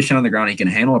very efficient on the ground. He can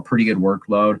handle a pretty good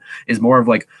workload. Is more of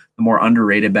like the more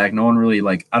underrated back. No one really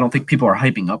I don't think people are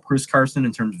hyping up Chris Carson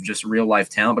in terms of just real life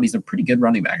talent, but he's a pretty good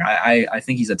running back. I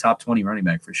think he's a top 20 running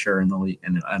back for sure in the league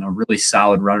and a really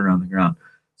solid runner on the ground.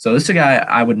 So this is a guy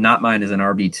I would not mind as an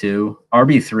RB2.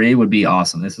 RB3 would be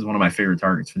awesome. This is one of my favorite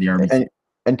targets for the RB3.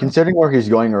 And considering where he's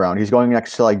going around, he's going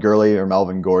next to like Gurley or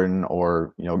Melvin Gordon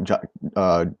or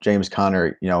James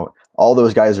Conner. All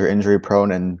those guys are injury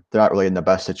prone and they're not really in the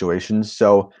best situations.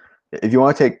 So if you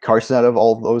want to take Carson out of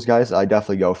all those guys, I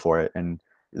definitely go for it. And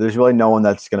there's really no one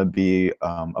that's going to be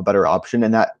a better option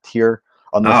in that tier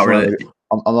unless Oh, really?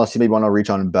 unless you maybe want to reach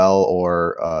on Bell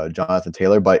or Jonathan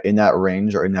Taylor. But in that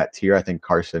range or in that tier, I think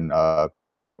Carson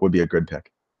would be a good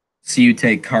pick. So you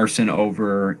take Carson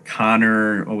over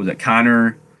Connor. What was it?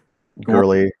 Connor,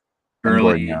 Gurley and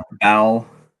Gordon. Gurley, Bell.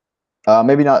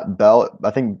 Maybe not Bell. I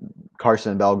think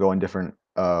Carson and Bell go in different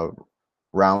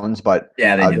rounds, but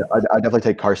Yeah, they do. I definitely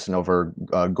take Carson over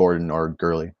Gordon or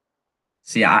Gurley.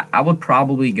 See, I would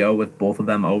probably go with both of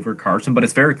them over Carson, but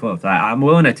it's very close. I'm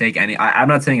willing to take any. I'm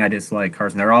not saying I dislike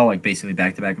Carson. They're all like basically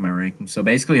back to back in my rankings. So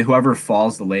basically, whoever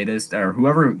falls the latest or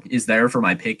whoever is there for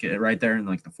my pick right there in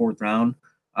like the fourth round,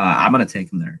 I'm gonna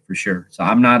take him there for sure. So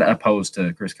I'm not opposed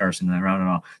to Chris Carson in that round at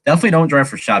all. Definitely don't draft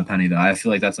for Rashad Penny though. I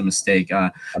feel like that's a mistake.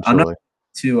 I'm not Absolutely.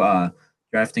 to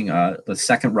drafting the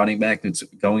second running back that's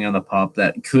going on the pup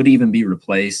that could even be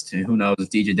replaced. Who knows if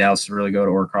DJ Dallas is really good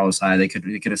or Carlos Hyde? They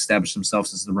could establish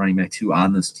themselves as the running back 2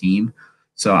 on this team.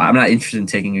 So I'm not interested in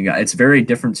taking a guy. It's a very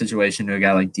different situation to a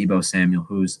guy like Deebo Samuel,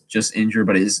 who's just injured,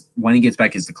 but is when he gets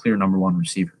back is the clear number 1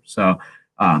 receiver. So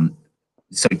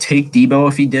So take Debo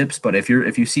if he dips, but if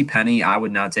you see Penny, I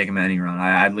would not take him any round.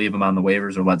 I'd leave him on the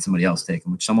waivers or let somebody else take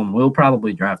him, which someone will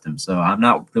probably draft him. So I'm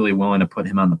not really willing to put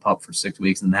him on the pup for 6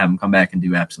 weeks and have him come back and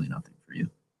do absolutely nothing for you.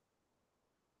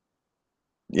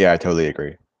 Yeah, I totally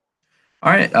agree.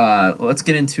 All right, let's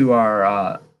get into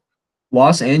our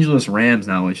Los Angeles Rams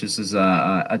now, which is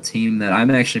a team that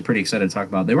I'm actually pretty excited to talk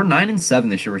about. They were 9-7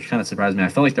 this year, which kind of surprised me. I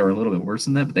felt like they were a little bit worse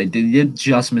than that, but they did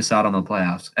just miss out on the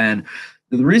playoffs. And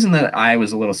the reason that I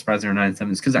was a little surprised they were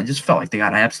 9-7 is because I just felt like they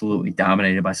got absolutely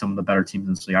dominated by some of the better teams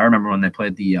in this league. I remember when they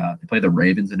played the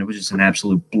Ravens, and it was just an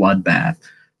absolute bloodbath.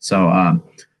 So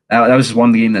that was just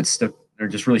one game that stuck or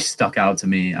just really stuck out to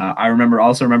me. I remember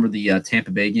the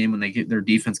Tampa Bay game when their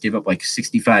defense gave up like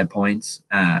 65 points,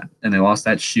 and they lost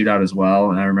that shootout as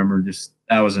well. And I remember just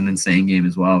that was an insane game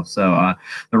as well. So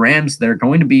the Rams, they're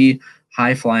going to be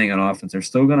high flying on offense. They're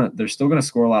still gonna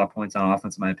score a lot of points on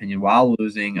offense, in my opinion, while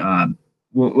losing. I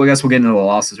guess we'll get into the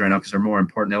losses right now because they're more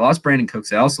important. They lost Brandon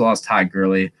Cooks. They also lost Todd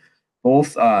Gurley.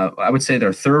 Both, I would say,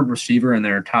 their third receiver and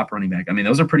their top running back. I mean,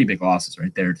 those are pretty big losses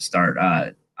right there to start.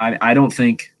 I don't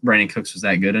think Brandon Cooks was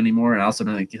that good anymore, and I also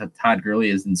don't think Todd Gurley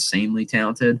is insanely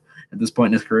talented at this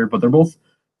point in his career. But they're both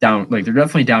down, like they're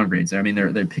definitely downgrades. I mean,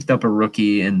 they picked up a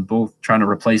rookie and both trying to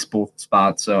replace both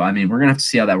spots. So I mean, we're gonna have to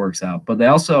see how that works out. But they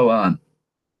also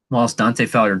lost Dante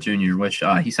Fowler Jr., which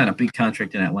he signed a big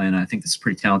contract in Atlanta. I think this is a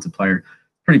pretty talented player.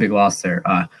 Pretty big loss there.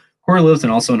 Corey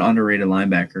Littleton, also an underrated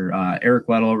linebacker. Eric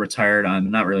Weddle retired.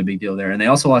 Not really a big deal there. And they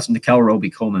also lost Nickel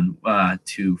Roby-Coleman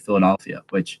to Philadelphia,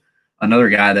 which another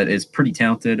guy that is pretty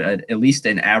talented, at least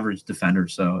an average defender.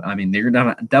 So, I mean, they're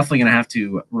definitely going to have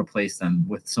to replace them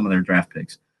with some of their draft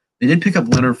picks. They did pick up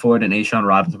Leonard Floyd and A'Shawn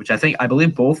Robinson, which I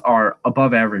believe both are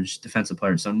above average defensive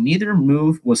players. So neither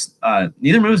move was a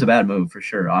bad move for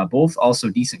sure. Both also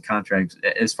decent contracts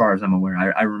as far as I'm aware.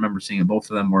 I remember seeing it. Both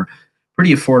of them were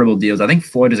pretty affordable deals. I think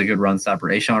Floyd is a good run stopper.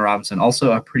 A'Shawn Robinson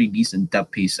also a pretty decent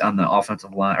depth piece on the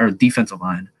offensive line or defensive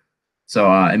line. So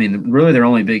I mean, really, their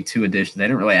only big two additions. They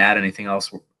didn't really add anything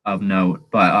else of note,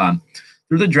 but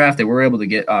through the draft, they were able to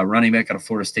get running back out of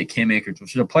Florida State, Cam Akers,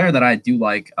 which is a player that I do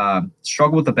like.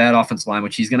 Struggled with the bad offensive line,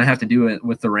 which he's going to have to do it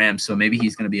with the Rams, so maybe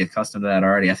he's going to be accustomed to that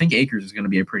already. I think Akers is going to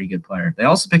be a pretty good player. They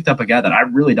also picked up a guy that I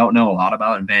really don't know a lot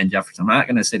about in Van Jefferson. I'm not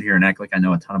going to sit here and act like I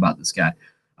know a ton about this guy.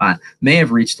 May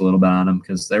have reached a little bit on him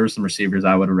because there were some receivers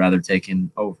I would have rather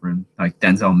taken over him, like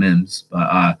Denzel Mims.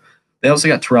 But they also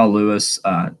got Terrell Lewis,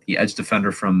 the edge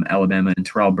defender from Alabama, and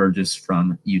Terrell Burgess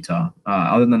from Utah.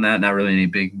 Other than that, not really any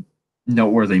big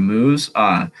noteworthy moves.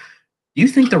 Do you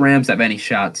think the Rams have any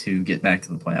shot to get back to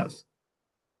the playoffs?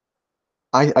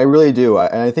 I really do.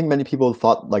 And I think many people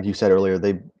thought, like you said earlier,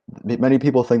 many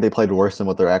people think they played worse than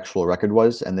what their actual record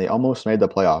was, and they almost made the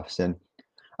playoffs. And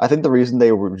I think the reason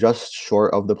they were just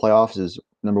short of the playoffs is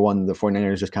number one, the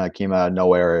 49ers just kind of came out of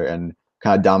nowhere and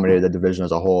kind of dominated the division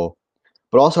as a whole.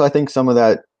 But also, I think some of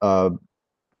that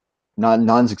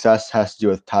non-success has to do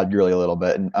with Todd Gurley a little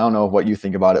bit. And I don't know what you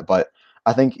think about it, but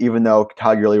I think even though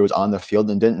Todd Gurley was on the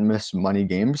field and didn't miss many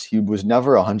games, he was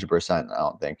never 100%, I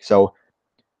don't think. So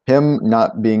him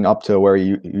not being up to where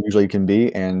he usually can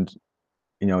be and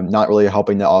not really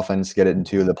helping the offense get it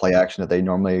into the play action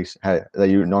that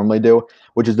you normally do,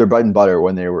 which is their bread and butter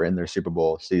when they were in their Super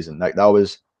Bowl season. That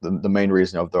was the main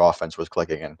reason of their offense was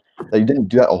clicking, and they didn't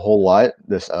do that a whole lot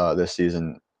this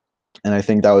season. And I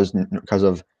think that was because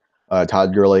of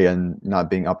Todd Gurley and not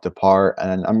being up to par.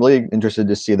 And I'm really interested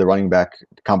to see the running back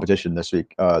competition this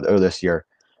week or this year,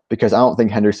 because I don't think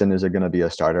Henderson is going to be a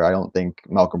starter. I don't think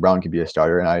Malcolm Brown could be a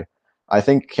starter, and I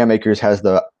think Cam Akers has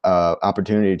the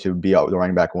opportunity to be out the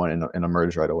running back one and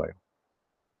emerge right away.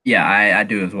 Yeah, I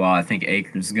do as well. I think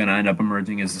Akers is going to end up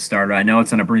emerging as the starter. I know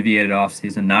it's an abbreviated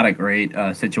offseason, not a great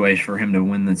situation for him to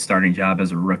win the starting job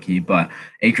as a rookie, but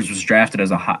Akers was drafted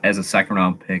as a second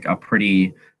round pick, a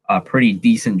pretty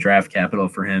decent draft capital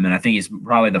for him, and I think he's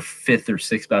probably the fifth or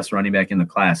sixth best running back in the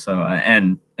class. So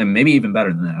and maybe even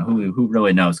better than that. Who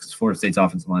really knows? Because Florida State's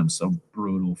offensive line was so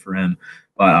brutal for him.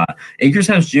 But Akers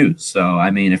has juice. So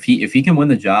I mean, if he can win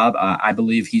the job, I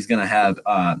believe he's going to have.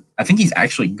 I think he's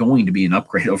actually going to be an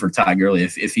upgrade over Todd Gurley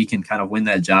if he can kind of win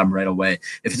that job right away.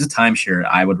 If it's a timeshare,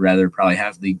 I would rather probably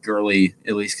have the Gurley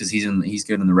at least because he's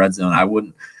good in the red zone.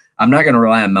 I'm not going to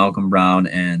rely on Malcolm Brown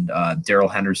and Darrell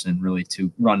Henderson really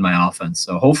to run my offense.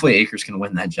 So hopefully Akers can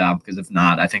win that job because if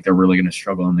not, I think they're really going to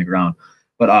struggle on the ground.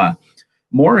 But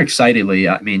more excitedly,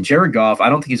 I mean, Jared Goff, I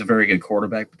don't think he's a very good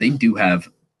quarterback, but they do have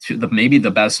maybe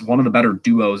one of the better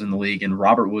duos in the league in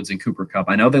Robert Woods and Cooper Kupp.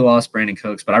 I know they lost Brandon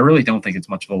Cooks, but I really don't think it's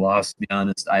much of a loss, to be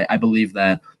honest. I believe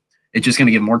that it's just going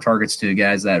to give more targets to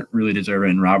guys that really deserve it.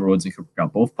 And Robert Woods and Cooper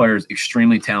Kupp, both players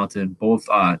extremely talented. Both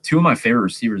two of my favorite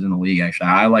receivers in the league. Actually,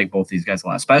 I like both these guys a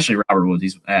lot, especially Robert Woods.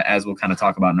 He's, as we'll kind of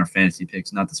talk about in our fantasy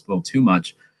picks, not to spoil too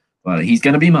much, but he's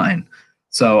going to be mine.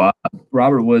 So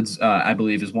Robert Woods, I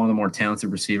believe, is one of the more talented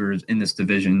receivers in this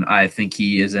division. I think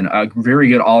he is a very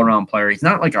good all-around player. He's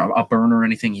not like a burner or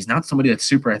anything. He's not somebody that's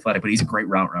super athletic, but he's a great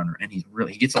route runner, and he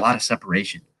gets a lot of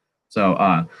separation. So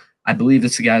I believe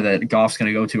this is a guy that Goff's going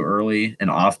to go to early and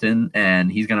often, and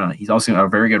he's also a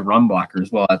very good run blocker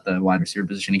as well at the wide receiver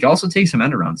position. He can also take some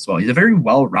end arounds as well. He's a very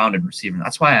well-rounded receiver.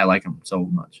 That's why I like him so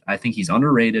much. I think he's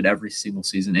underrated every single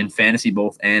season in fantasy,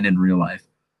 both and in real life.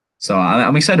 So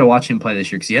I'm excited to watch him play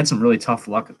this year because he had some really tough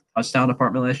luck at the touchdown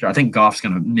department last year. I think Goff's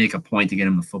going to make a point to get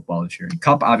him the football this year. And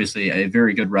Kupp, obviously, a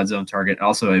very good red zone target,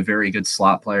 also a very good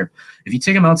slot player. If you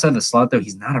take him outside the slot, though,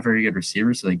 he's not a very good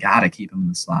receiver, so they got to keep him in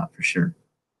the slot for sure.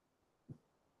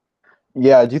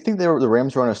 Yeah, do you think the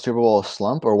Rams were on a Super Bowl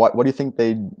slump, or what do you think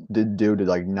they did do to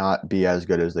like not be as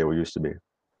good as they were used to be?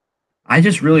 I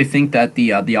just really think that the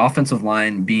offensive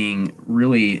line being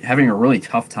really having a really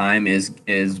tough time is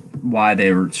why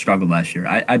they were struggled last year.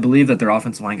 I believe that their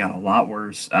offensive line got a lot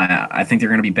worse. I think they're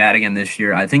going to be bad again this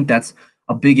year. I think that's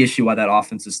a big issue why that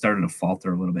offense is starting to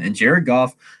falter a little bit. And Jared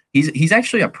Goff, he's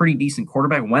actually a pretty decent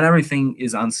quarterback when everything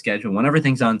is on schedule, when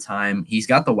everything's on time. He's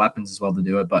got the weapons as well to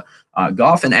do it. But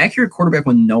Goff, an accurate quarterback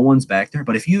when no one's back there.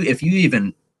 But if you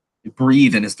even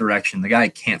breathe in his direction, the guy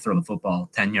can't throw the football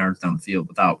 10 yards down the field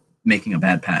without making a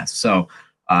bad pass. So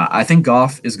I think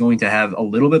Goff is going to have a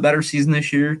little bit better season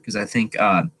this year because I think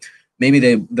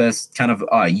maybe this kind of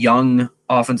young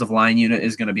offensive line unit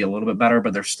is going to be a little bit better,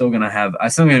 but they're still going to have. I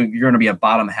still think you're going to be a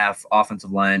bottom half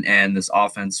offensive line, and this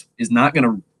offense is not going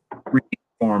to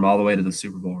reform all the way to the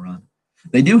Super Bowl run.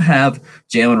 They do have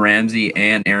Jalen Ramsey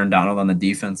and Aaron Donald on the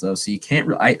defense, though, so you can't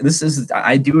really.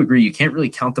 I do agree. You can't really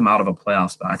count them out of a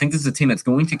playoff spot. I think this is a team that's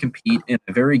going to compete in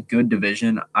a very good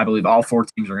division. I believe all four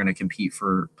teams are going to compete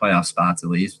for playoff spots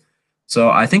at least. So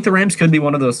I think the Rams could be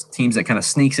one of those teams that kind of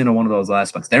sneaks into one of those last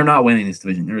spots. They're not winning this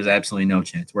division. There is absolutely no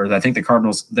chance. Whereas I think the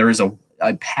Cardinals, there is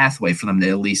a pathway for them to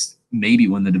at least maybe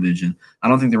win the division. I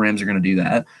don't think the Rams are going to do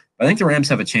that. But I think the Rams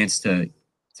have a chance to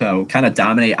kind of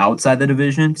dominate outside the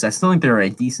division because I still think they're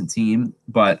a decent team,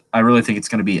 but I really think it's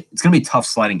going to be tough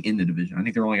sliding in the division. I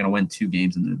think they're only going to win 2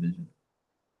 games in the division.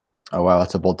 Oh wow,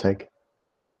 that's a bold take.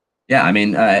 Yeah, I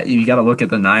mean, you got to look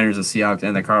at the Niners, the Seahawks,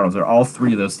 and the Cardinals. They're all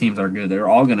 3 of those teams are good. They're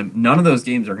all going to. None of those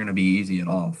games are going to be easy at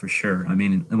all, for sure. I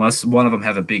mean, unless one of them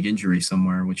have a big injury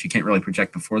somewhere, which you can't really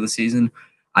project before the season.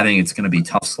 I think it's going to be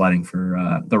tough sledding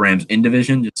for the Rams in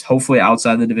division. Just hopefully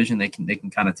outside the division, they can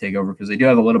kind of take over because they do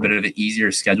have a little bit of an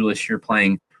easier schedule this year,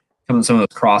 playing some of those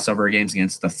crossover games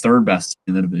against the third best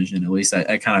team in the division. At least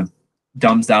that kind of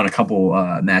dumbs down a couple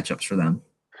matchups for them.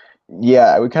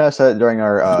 Yeah, we kind of said it during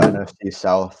our NFC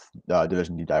South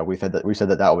division deep dive. We said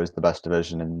that was the best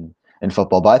division in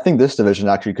football, but I think this division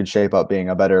actually could shape up being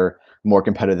a better, more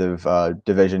competitive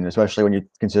division, especially when you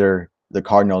consider the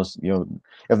Cardinals. You know,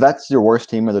 if that's your worst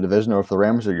team in the division, or if the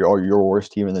Rams are your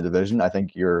worst team in the division, I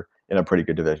think you're in a pretty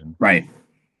good division. Right.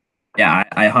 Yeah,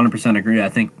 I 100% agree. I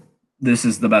think this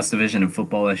is the best division in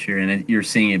football this year, and you're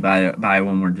seeing it by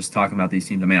when we're just talking about these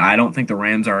teams. I mean, I don't think the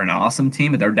Rams are an awesome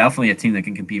team, but they're definitely a team that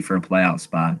can compete for a playoff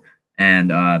spot.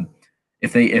 And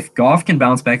if Goff can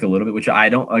bounce back a little bit, which I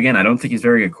don't think he's a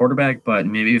very good quarterback, but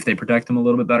maybe if they protect him a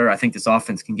little bit better, I think this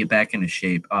offense can get back into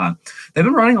shape. They've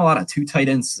been running a lot of 2 tight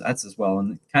end sets as well,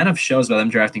 and it kind of shows by them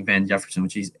drafting Van Jefferson,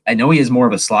 which I know he is more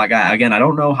of a slot guy. Again, I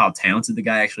don't know how talented the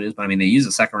guy actually is, but I mean, they use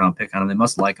a 2nd round pick on him. They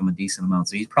must like him a decent amount,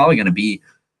 so he's probably going to be.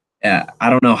 I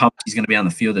don't know how much he's going to be on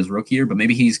the field as rookie year, but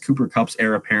maybe he's Cooper Kupp's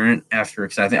heir apparent after.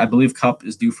 Because I believe Kupp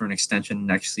is due for an extension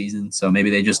next season, so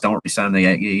maybe they just don't resign him.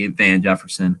 They get Van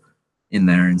Jefferson in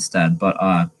there instead. But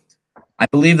I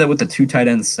believe that with the 2 tight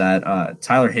ends set,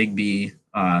 Tyler Higbee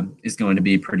is going to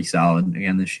be pretty solid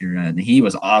again this year. And he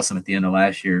was awesome at the end of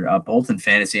last year, both in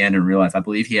fantasy and in real life. I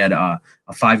believe he had a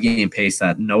 5-game pace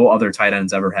that no other tight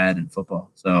ends ever had in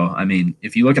football. So, I mean,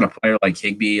 if you look at a player like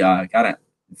Higbee, got it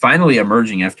finally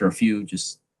emerging after a few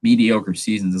just mediocre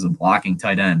seasons as a blocking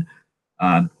tight end.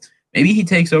 Maybe he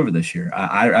takes over this year.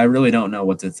 I really don't know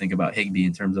what to think about Higbee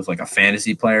in terms of like a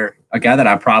fantasy player, a guy that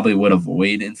I probably would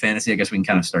avoid in fantasy. I guess we can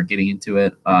kind of start getting into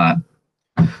it.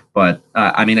 But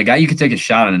I mean, a guy you could take a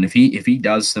shot on, and if he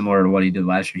does similar to what he did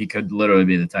last year, he could literally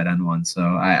be the tight end one. So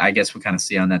I guess we kind of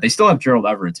see on that. They still have Gerald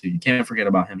Everett too. You can't forget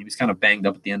about him. He was kind of banged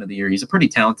up at the end of the year. He's a pretty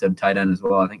talented tight end as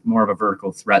well. I think more of a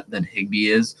vertical threat than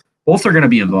Higbee is. Both are going to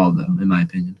be involved, though, in my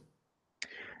opinion.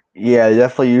 Yeah, they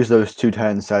definitely used those 2 tight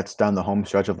end sets down the home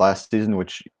stretch of last season,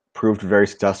 which proved very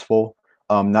successful.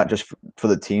 not just for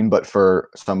the team, but for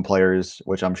some players,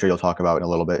 which I'm sure you'll talk about in a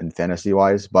little bit in fantasy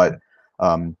wise. But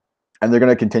um, and they're going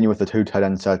to continue with the two tight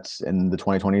end sets in the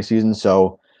 2020 season.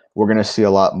 So we're going to see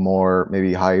a lot more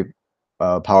maybe high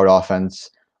powered offense,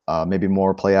 maybe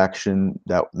more play action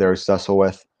that they're successful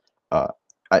with. Uh,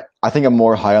 I think I'm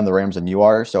more high on the Rams than you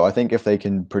are. So I think if they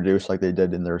can produce like they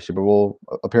did in their Super Bowl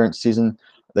appearance season,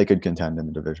 they could contend in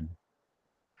the division.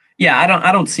 Yeah,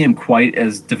 I don't see them quite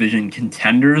as division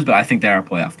contenders, but I think they are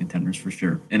playoff contenders for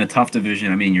sure. In a tough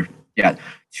division, I mean, you're yeah,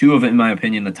 two of it, in my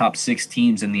opinion, the top six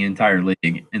teams in the entire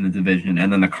league in the division,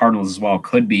 and then the Cardinals as well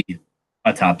could be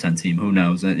a top 10 team. Who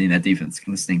knows? I mean, that defense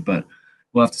can stink, but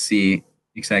we'll have to see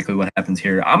exactly what happens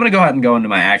here. I'm gonna go ahead and go into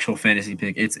my actual fantasy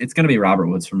pick. It's gonna be Robert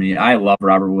Woods for me. I love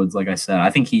Robert Woods. Like I said, I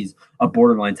think he's a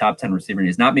borderline top 10 receiver. And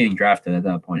he's not being drafted at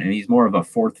that point, and he's more of a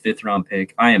fourth, fifth round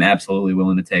pick. I am absolutely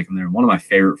willing to take him there. One of my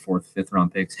favorite fourth, fifth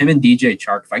round picks. Him and DJ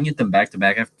Chark. If I can get them back to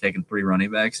back after taking three running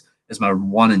backs as my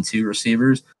 1 and 2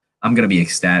 receivers, I'm gonna be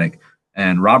ecstatic.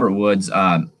 And Robert Woods,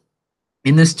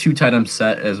 in this two tight end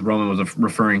set, as Roman was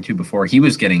referring to before, he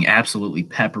was getting absolutely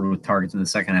peppered with targets in the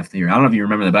second half of the year. I don't know if you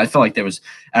remember that, but I felt like there was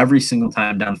every single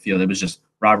time down the field, it was just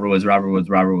Robert Woods, Robert Woods,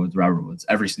 Robert Woods, Robert Woods,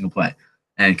 every single play.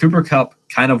 And Cooper Kupp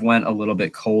kind of went a little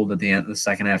bit cold at the end of the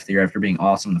second half of the year after being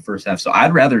awesome in the first half. So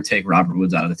I'd rather take Robert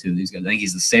Woods out of the two of these guys. I think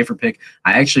he's the safer pick.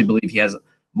 I actually believe he has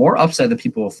more upside than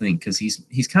people will think because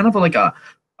he's kind of like a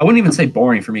I wouldn't even say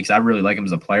boring for me because I really like him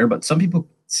as a player, but some people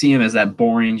see him as that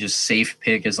boring, just safe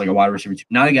pick as like a wide receiver.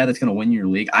 Not a guy that's going to win your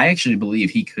league. I actually believe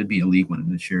he could be a league winner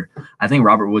this year. I think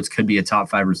Robert Woods could be a top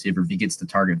 5 receiver if he gets the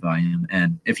target volume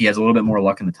and if he has a little bit more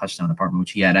luck in the touchdown department,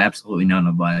 which he had absolutely none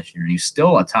of last year. And he's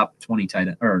still a top 20 tight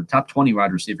end or top 20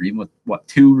 wide receiver, even with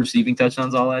 2 receiving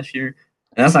touchdowns all last year.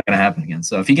 And that's not going to happen again.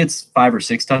 So if he gets 5 or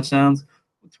 6 touchdowns,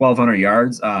 1,200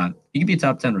 yards, he could be a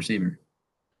top 10 receiver.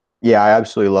 Yeah, I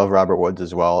absolutely love Robert Woods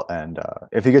as well, and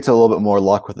if he gets a little bit more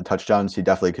luck with the touchdowns, he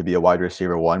definitely could be a wide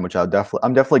receiver one, which I'm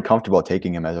definitely comfortable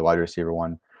taking him as a wide receiver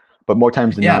one. But more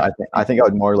times than not, Yeah. I think I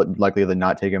would more likely than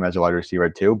not take him as a wide receiver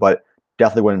two. But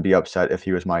definitely wouldn't be upset if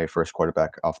he was my first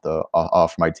quarterback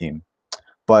off my team.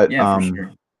 But Yeah, for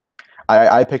sure.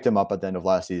 I picked him up at the end of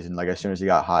last season, like as soon as he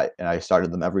got hot, and I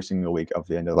started them every single week of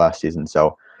the end of last season.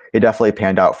 So it definitely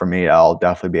panned out for me. I'll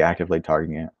definitely be actively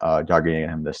targeting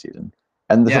him this season.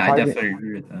 And Yeah, I definitely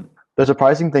agree with that. the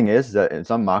surprising thing is that in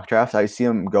some mock drafts, I see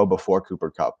him go before Cooper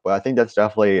Kupp, but I think that's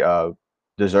definitely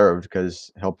deserved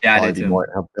because he'll Yeah, I probably did be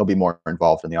too. he'll be more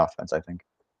involved in the offense. I think.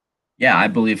 Yeah, I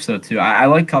believe so too. I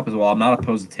like Cup as well. I'm not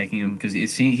opposed to taking him because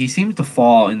he seems to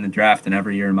fall in the draft in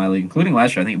every year in my league, including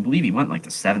last year. I believe he went like the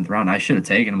 7th round. I should have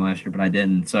taken him last year, but I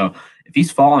didn't. So if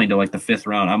he's falling to like the 5th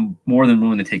round, I'm more than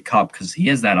willing to take Cup because he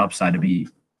has that upside to be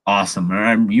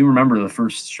awesome. You remember the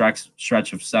first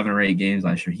stretch of 7 or 8 games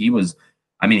last year? He was,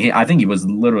 I mean, I think he was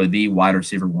literally the wide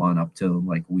receiver one up to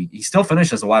like week. He still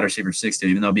finished as a wide receiver 6 too,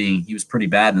 even though he was pretty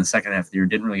bad in the second half of the year.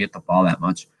 Didn't really get the ball that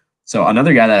much. So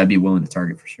another guy that I'd be willing to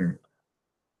target for sure.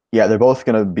 Yeah, they're both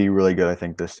going to be really good. I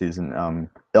think this season.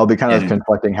 It'll be kind Yeah, of dude.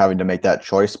 conflicting having to make that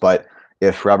choice, but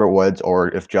if Robert Woods or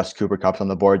if just Cooper Kupp's on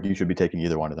the board, you should be taking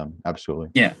either one of them. Absolutely.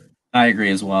 Yeah, I agree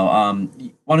as well.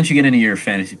 Why don't you get into your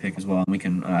fantasy pick as well, and we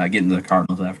can get into the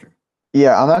Cardinals after.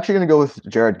 Yeah, I'm actually going to go with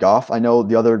Jared Goff. I know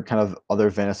the other kind of other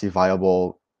fantasy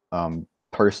viable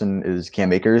person is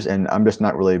Cam Akers, and I'm just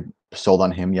not really sold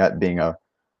on him yet being a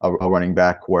running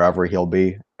back wherever he'll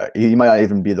be. He might not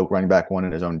even be the running back one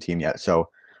in his own team yet, so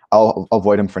I'll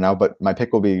avoid him for now. But my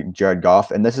pick will be Jared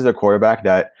Goff, and this is a quarterback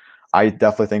that I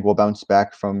definitely think will bounce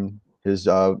back from his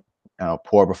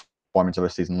poor performance of a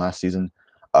season last season.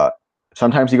 Uh,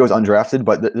 Sometimes he goes undrafted,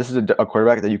 but this is a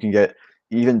quarterback that you can get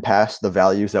even past the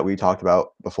values that we talked about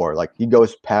before. Like he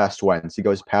goes past Wentz, he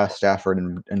goes past Stafford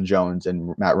and Jones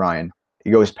and Matt Ryan. He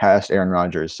goes past Aaron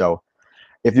Rodgers. So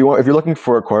if you're looking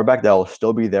for a quarterback that will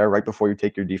still be there right before you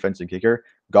take your defensive kicker,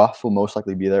 Goff will most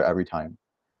likely be there every time.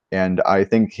 And I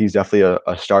think he's definitely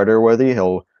a starter worthy.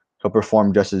 He'll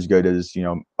perform just as good as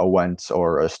a Wentz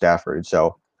or a Stafford.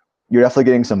 So you're definitely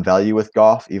getting some value with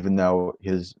Goff, even though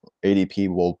his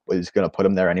ADP is going to put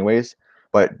him there anyways.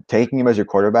 But taking him as your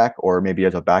quarterback or maybe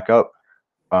as a backup,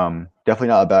 definitely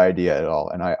not a bad idea at all.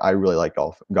 And I really like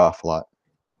Goff a lot.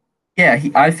 Yeah,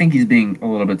 I think he's being a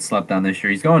little bit slept on this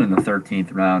year. He's going in the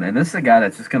 13th round, and this is a guy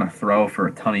that's just going to throw for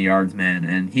a ton of yards, man.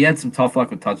 And he had some tough luck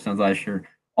with touchdowns last year,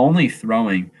 only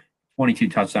throwing 22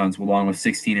 touchdowns along with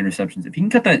 16 interceptions. If he can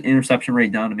cut that interception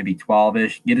rate down to maybe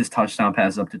 12-ish, get his touchdown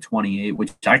passes up to 28,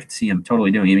 which I could see him totally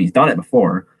doing. I mean, he's done it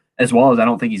before, as well as I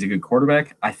don't think he's a good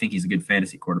quarterback. I think he's a good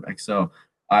fantasy quarterback. So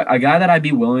a guy that I'd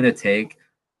be willing to take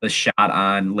the shot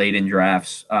on late in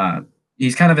drafts.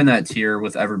 he's kind of in that tier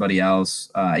with everybody else.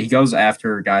 He goes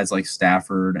after guys like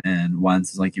Stafford and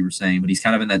Wentz, like you were saying, but he's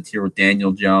kind of in that tier with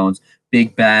Daniel Jones,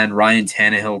 Big Ben, Ryan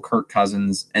Tannehill, Kirk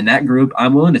Cousins, and that group.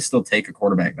 I'm willing to still take a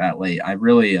quarterback that late. I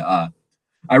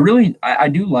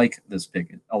do like this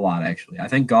pick a lot, actually. I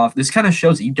think Goff, this kind of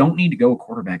shows that you don't need to go a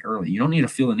quarterback early. You don't need to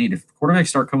feel the need. If quarterbacks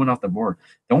start coming off the board,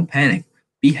 don't panic.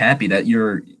 Be happy that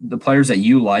the players that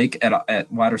you like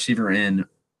at wide receiver and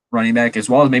running back, as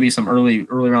well as maybe some early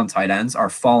round tight ends, are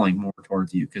falling more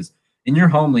towards you. Because in your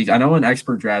home league, I know in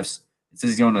expert drafts, it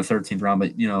says he's going to the 13th round,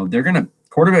 but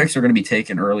quarterbacks are gonna be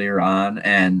taken earlier on,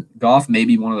 and Goff may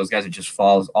be one of those guys that just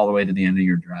falls all the way to the end of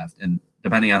your draft. And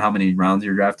depending on how many rounds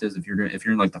your draft is, if you're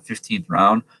in like the 15th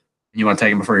round and you want to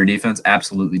take him before your defense,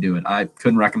 absolutely do it. I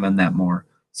couldn't recommend that more.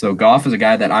 So Goff is a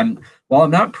guy that while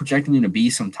I'm not projecting him to be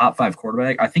some top 5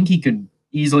 quarterback, I think he could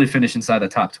easily finish inside the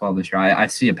top 12 this year. I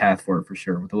see a path for it for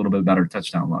sure with a little bit better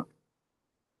touchdown luck.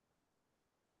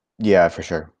 Yeah, for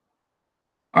sure.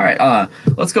 All right,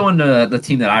 let's go into the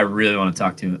team that I really want to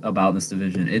talk to about this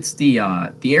division. It's the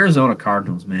Arizona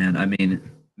Cardinals, man. I mean,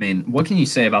 what can you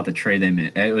say about the trade they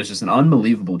made? It was just an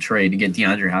unbelievable trade to get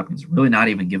DeAndre Hopkins. Really, not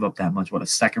even give up that much. What, a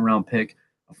second round pick,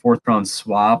 a fourth round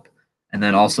swap, and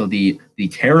then also the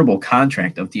terrible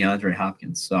contract of DeAndre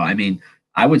Hopkins. So, I mean,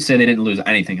 I would say they didn't lose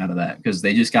anything out of that because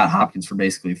they just got Hopkins for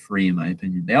basically free, in my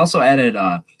opinion. They also added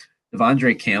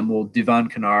Devondre Campbell, Devon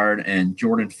Kennard, and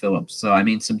Jordan Phillips. So, I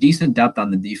mean, some decent depth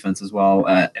on the defense as well,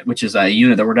 which is a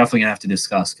unit that we're definitely going to have to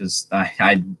discuss because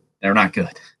they're not good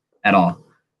at all.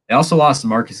 They also lost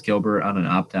Marcus Gilbert on an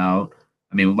opt out.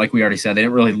 I mean, like we already said, they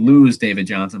didn't really lose David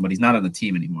Johnson, but he's not on the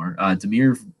team anymore.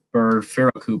 Demir Bird,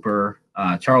 Farrell Cooper,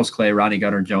 Charles Clay, Ronnie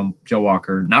Gunner, Joe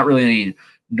Walker. Not really any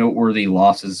noteworthy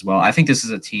losses as well. I think this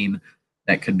is a team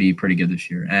that could be pretty good this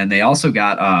year. And they also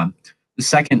got the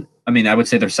second. I mean, I would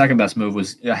say their second best move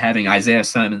was having Isaiah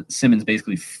Simmons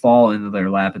basically fall into their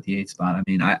lap at the 8th spot. I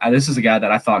mean, this is a guy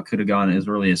that I thought could have gone as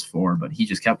early as 4, but he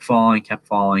just kept falling, kept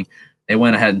falling. They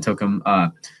went ahead and took him.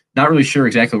 Not really sure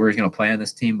exactly where he's going to play on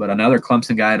this team, but another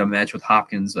Clemson guy to match with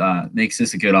Hopkins makes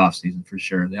this a good offseason for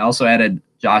sure. They also added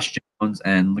Josh Jones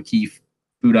and Lakeith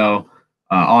Fudo,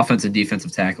 offensive and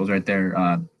defensive tackles right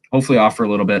there. Hopefully offer a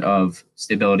little bit of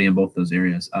stability in both those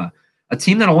areas. A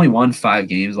team that only won 5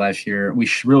 games last year, we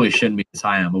really shouldn't be as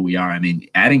high on, but we are. I mean,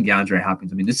 adding DeAndre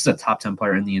Hopkins, I mean, this is a top 10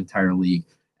 player in the entire league.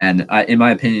 And in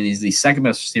my opinion, he's the second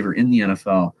best receiver in the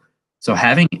NFL. So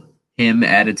having him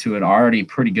added to an already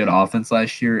pretty good offense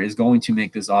last year is going to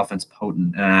make this offense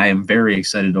potent. And I am very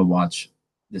excited to watch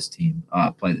this team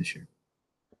play this year.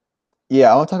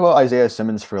 Yeah, I want to talk about Isaiah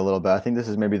Simmons for a little bit. I think this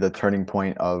is maybe the turning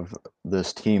point of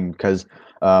this team because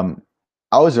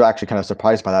I was actually kind of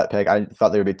surprised by that pick. I thought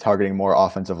they would be targeting more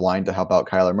offensive line to help out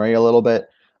Kyler Murray a little bit.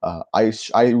 I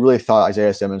really thought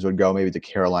Isaiah Simmons would go maybe to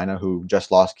Carolina, who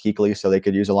just lost Kuechly, so they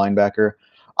could use a linebacker.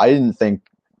 I didn't think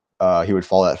he would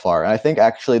fall that far, and I think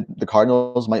actually the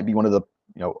Cardinals might be one of the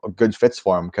good fits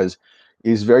for him because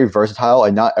he's very versatile,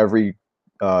 and not every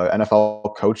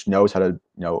NFL coach knows how to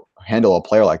handle a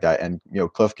player like that. And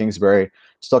Cliff Kingsbury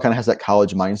still kind of has that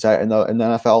college mindset in the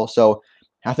NFL, so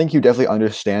I think you definitely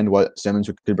understand what Simmons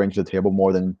could bring to the table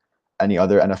more than any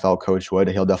other NFL coach would.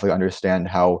 He'll definitely understand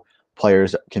how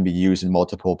players can be used in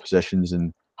multiple positions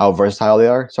and how versatile they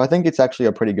are. So I think it's actually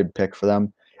a pretty good pick for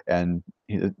them, and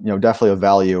definitely a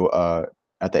value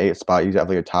at the 8th spot. He's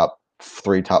definitely a top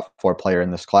 3, top 4 player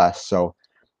in this class. So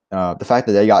the fact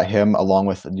that they got him along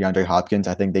with DeAndre Hopkins,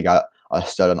 I think they got a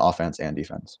stud on offense and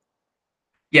defense.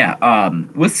 Yeah,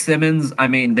 with Simmons, I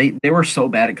mean, they were so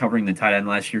bad at covering the tight end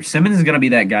last year. Simmons is going to be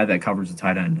that guy that covers the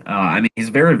tight end. I mean, he's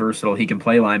very versatile. He can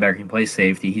play linebacker, he can play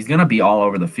safety. He's going to be all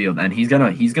over the field, and he's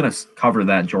gonna cover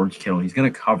that George Kittle. He's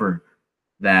going to cover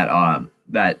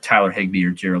that Tyler Higbee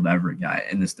or Gerald Everett guy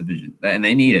in this division, and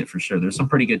they need it for sure. There's some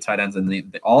pretty good tight ends,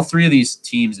 and all 3 of these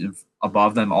teams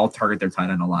above them all target their tight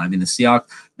end a lot. I mean, the Seahawks,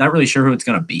 not really sure who it's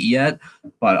going to be yet,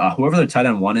 but whoever their tight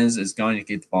end 1 is going to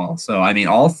get the ball. So, I mean,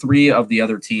 all 3 of the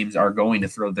other teams are going to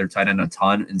throw their tight end a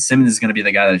ton, and Simmons is going to be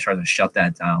the guy that tries to shut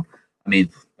that down. I mean,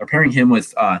 they're pairing him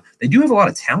with they do have a lot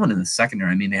of talent in the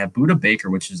secondary. I mean, they have Buda Baker,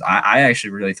 which is I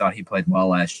actually really thought he played well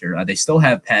last year. They still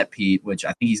have Pat Pete, which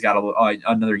I think he's got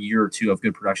another year or 2 of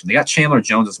good production. They got Chandler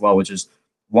Jones as well, which is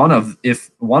one of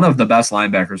the best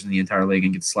linebackers in the entire league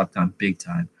and gets slept on big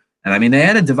time. And I mean, they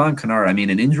added Devon Kennard. I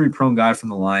mean, an injury-prone guy from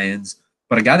the Lions,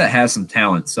 but a guy that has some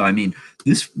talent. So, I mean,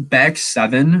 this back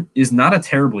 7 is not a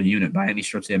terrible unit by any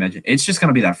stretch of the imagination. It's just going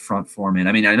to be that front 4, man.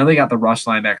 I mean, I know they got the rush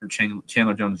linebacker,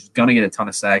 Chandler Jones, who's going to get a ton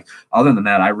of sacks. Other than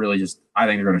that, I think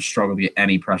they're going to struggle to get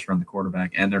any pressure on the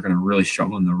quarterback, and they're going to really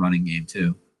struggle in the running game,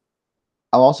 too.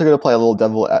 I'm also going to play a little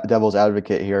devil's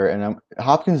advocate here, and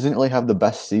Hopkins didn't really have the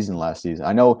best season last season.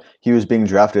 I know he was being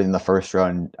drafted in the first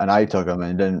round, and I took him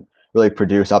and didn't really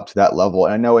produce up to that level.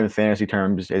 And I know in fantasy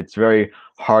terms, it's very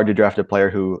hard to draft a player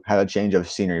who had a change of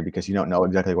scenery because you don't know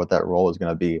exactly what that role is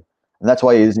going to be, and that's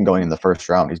why he isn't going in the first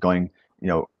round. He's going,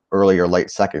 early or late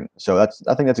second. So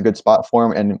I think that's a good spot for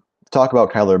him. And talk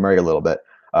about Kyler Murray a little bit.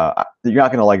 You're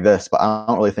not going to like this, but I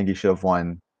don't really think he should have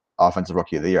won Offensive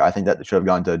Rookie of the Year. I think that should have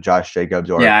gone to Josh Jacobs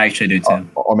Yeah, I actually do too.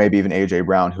 or maybe even AJ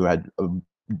Brown, who had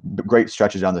great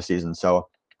stretches down the season. So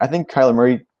I think Kyler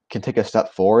Murray can take a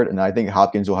step forward, and I think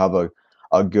Hopkins will have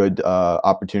a good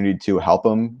opportunity to help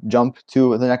him jump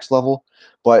to the next level.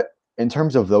 But in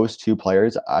terms of those two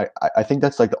players, I think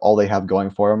that's like all they have going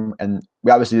for them. And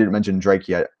we obviously didn't mention Drake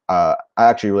yet. I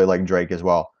actually really like Drake as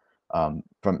well,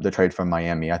 from the trade from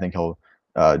Miami. I think he'll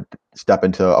step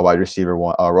into a wide receiver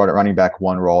one, running back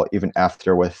one role even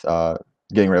after with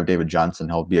getting rid of David Johnson.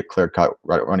 He'll be a clear cut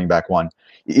running back one.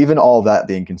 Even all that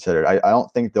being considered, I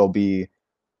don't think they'll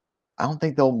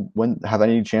have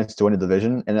any chance to win a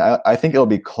division, and I think it'll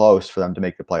be close for them to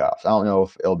make the playoffs. I don't know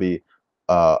if it'll be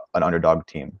an underdog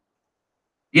team.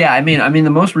 Yeah, I mean, the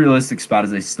most realistic spot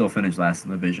is they still finish last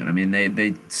in the division. I mean,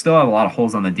 they still have a lot of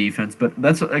holes on the defense, but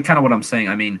that's kind of what I'm saying.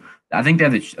 I mean, I think they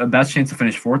have the best chance to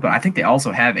finish fourth, but I think they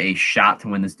also have a shot to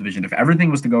win this division if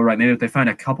everything was to go right. Maybe if they find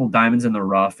a couple diamonds in the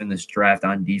rough in this draft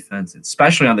on defense,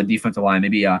 especially on the defensive line,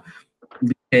 maybe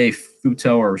Luke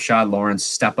Futo or Rashad Lawrence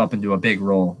step up and do a big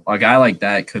role. A guy like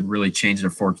that could really change their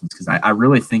fortunes because I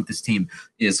really think this team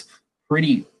is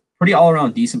pretty all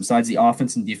around decent besides the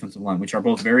offense and defensive line, which are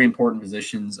both very important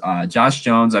positions. Josh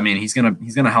Jones, I mean, he's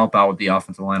gonna help out with the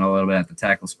offensive line a little bit at the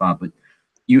tackle spot, but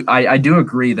I do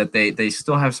agree that they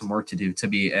still have some work to do to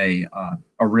be a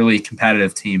really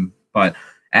competitive team. But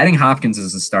adding Hopkins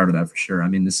is the start of that for sure. I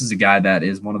mean, this is a guy that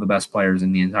is one of the best players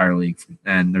in the entire league,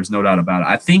 and there's no doubt about it.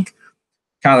 I think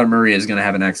Kyler Murray is going to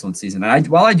have an excellent season.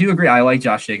 While I do agree, I like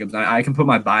Josh Jacobs. I can put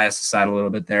my bias aside a little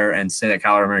bit there and say that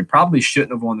Kyler Murray probably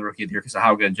shouldn't have won the Rookie of the Year because of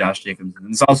how good Josh Jacobs is. And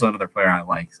it's also another player I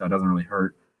like, so it doesn't really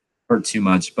hurt too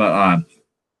much. But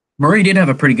Murray did have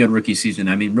a pretty good rookie season.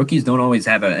 I mean, rookies don't always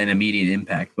have an immediate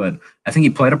impact, but I think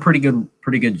he played a pretty good.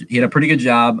 He had a pretty good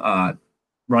job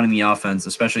running the offense,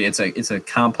 especially it's a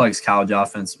complex college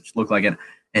offense, which looked like it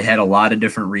had a lot of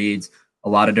different reads, a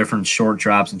lot of different short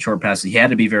drops and short passes. He had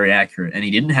to be very accurate, and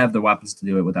he didn't have the weapons to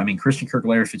do it with. I mean, Christian Kirk,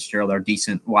 Larry Fitzgerald are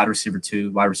decent wide receiver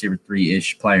 2, wide receiver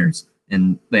 3-ish players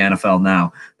in the NFL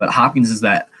now, but Hopkins is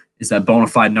that bona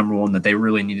fide number one that they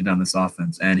really needed on this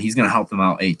offense, and he's going to help them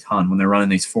out a ton when they're running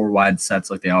these 4 wide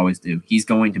sets like they always do. He's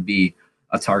going to be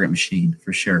a target machine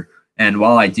for sure. And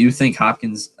while I do think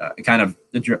Hopkins, kind of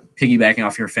piggybacking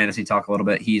off your fantasy talk a little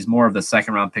bit, he's more of the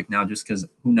second round pick now just because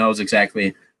who knows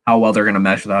exactly how well they're going to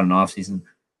mesh without an offseason.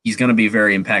 He's going to be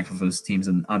very impactful for those teams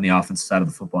on the offensive side of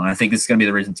the football. And I think this is going to be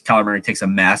the reason Kyler Murray takes a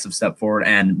massive step forward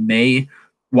and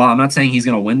while I'm not saying he's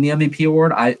going to win the MVP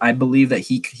award, I believe that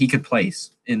he could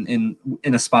place in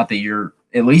a spot that you're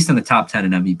at least in the top 10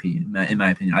 in MVP, in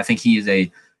my opinion. I think he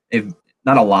is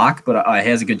not a lock, but he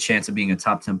has a good chance of being a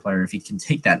top 10 player if he can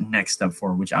take that next step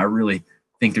forward, which I really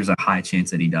think there's a high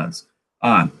chance that he does.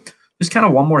 Just kind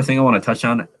of one more thing I want to touch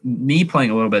on. Me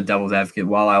playing a little bit devil's advocate,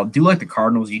 while I do like the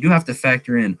Cardinals, you do have to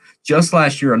factor in just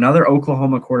last year, another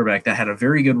Oklahoma quarterback that had a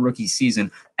very good rookie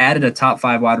season, added a top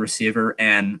 5 wide receiver,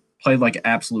 and played like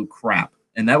absolute crap.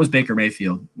 And that was Baker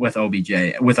Mayfield with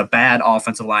OBJ, with a bad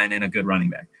offensive line and a good running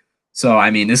back. So,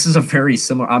 I mean, this is a very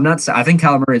similar. I think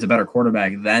Kyler Murray is a better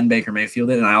quarterback than Baker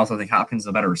Mayfield is, and I also think Hopkins is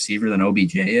a better receiver than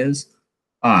OBJ is.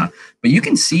 But you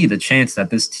can see the chance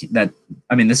that this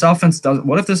offense does.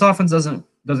 What if this offense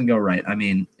doesn't go right? I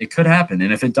mean, it could happen,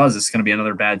 and if it does, it's going to be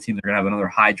another bad team. They're going to have another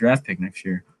high draft pick next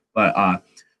year. But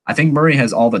I think Murray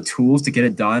has all the tools to get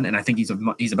it done, and I think he's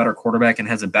a better quarterback and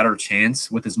has a better chance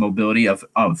with his mobility of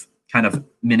kind of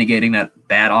mitigating that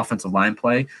bad offensive line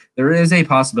play. There is a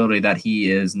possibility that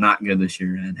he is not good this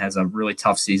year and has a really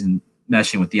tough season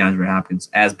meshing with DeAndre Hopkins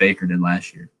as Baker did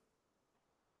last year.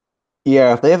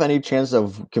 Yeah, if they have any chance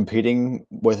of competing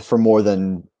for more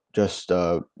than just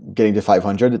getting to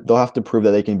 500, they'll have to prove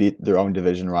that they can beat their own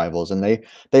division rivals. And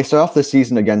they start off the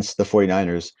season against the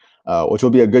 49ers, which will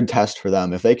be a good test for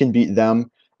them. If they can beat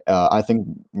them, I think,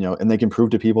 and they can prove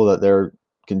to people that they're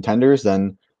contenders,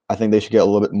 then I think they should get a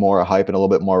little bit more hype and a little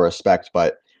bit more respect.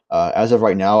 But as of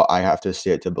right now, I have to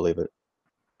see it to believe it.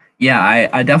 Yeah,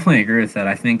 I definitely agree with that.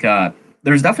 I think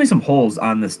there's definitely some holes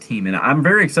on this team, and I'm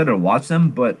very excited to watch them,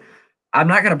 but I'm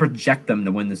not going to project them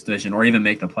to win this division or even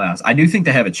make the playoffs. I do think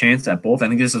they have a chance at both. I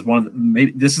think this is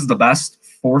maybe this is the best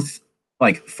fourth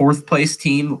like fourth place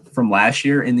team from last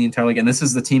year in the entire league, and this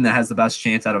is the team that has the best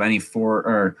chance out of any four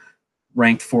or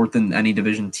ranked fourth in any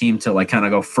division team to like kind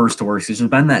of go first to worst. There's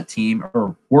been that team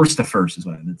or worst to first is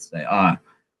what I meant to say.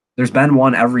 There's been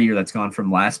one every year that's gone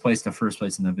from last place to first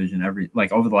place in the division every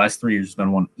like over the last 3 years. There's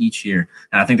been one each year,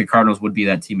 and I think the Cardinals would be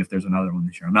that team if there's another one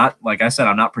this year. I'm not like I said,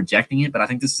 I'm not projecting it, but I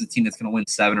think this is a team that's going to win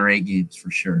 7 or 8 games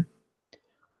for sure.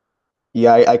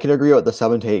 Yeah, I can agree with the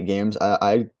 7 to 8 games.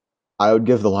 I would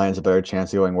give the Lions a better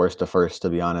chance of going worst to first, to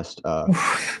be honest. I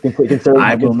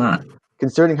Considering will not.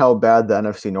 considering how bad the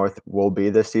NFC North will be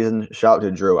this season, shout out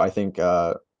to Drew. I think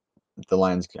the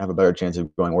Lions have a better chance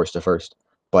of going worst to first.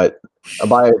 But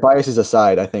biases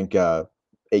aside, I think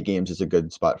 8 games is a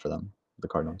good spot for them, the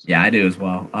Cardinals. Yeah, I do as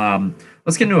well.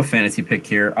 Let's get into a fantasy pick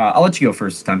here. I'll let you go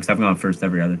first this time because I've gone first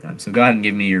every other time. So go ahead and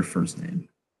give me your first name.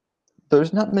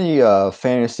 There's not many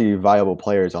fantasy viable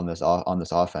players on this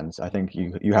offense. I think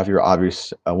you have your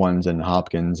obvious ones in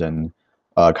Hopkins and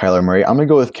Kyler Murray. I'm gonna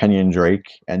go with Kenyon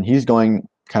Drake, and he's going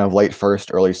kind of late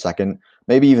first, early second,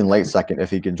 maybe even late second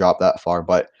if he can drop that far.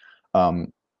 But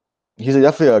um, he's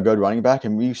definitely a good running back,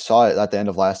 and we saw it at the end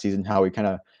of last season how he kind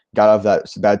of got out of that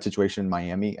bad situation in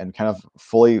Miami and kind of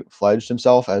fully fledged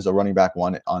himself as a running back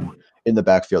one on in the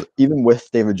backfield, even with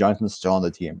David Johnson still on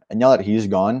the team. And now that he's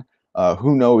gone,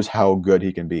 who knows how good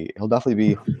he can be? He'll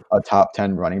definitely be a top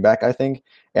 10 running back, I think.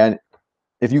 And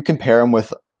if you compare him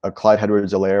with a Clyde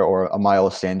Edwards-Helaire or a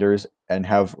Miles Sanders and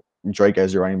have Drake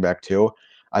as your running back too,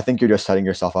 I think you're just setting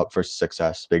yourself up for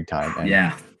success big time. And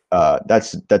Yeah.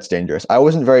 that's dangerous. I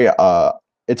wasn't very.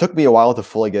 It took me a while to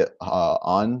fully get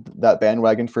on that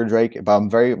bandwagon for Drake, but I'm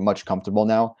very much comfortable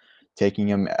now taking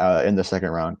him in the second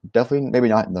round. Definitely, maybe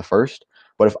not in the first,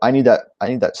 but if I need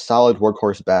that solid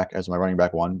workhorse back as my running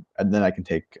back one, and then I can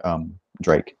take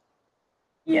Drake.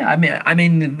 Yeah, I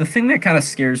mean, the thing that kind of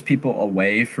scares people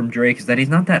away from Drake is that he's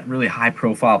not that really high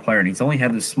profile player, and he's only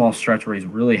had this small stretch where he's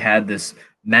really had this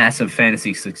massive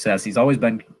fantasy success. He's always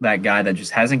been that guy that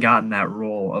just hasn't gotten that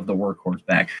role of the workhorse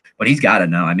back, but he's got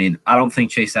it now. I mean, I don't think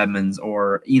Chase Edmonds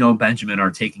or Benjamin are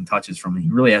taking touches from him. He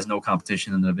really has no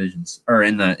competition in the divisions or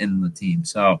in the team.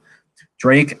 So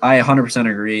Drake, I 100%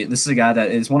 agree. This is a guy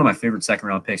that is one of my favorite second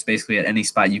round picks, basically at any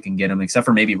spot you can get him, except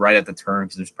for maybe right at the turn,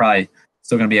 because there's probably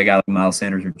still going to be a guy like Miles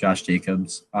Sanders or Josh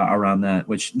Jacobs around that,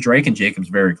 which Drake and Jacobs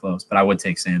very close, but I would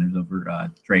take Sanders over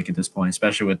Drake at this point,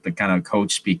 especially with the kind of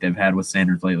coach speak they've had with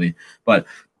Sanders lately. But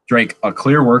Drake, a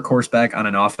clear workhorse back on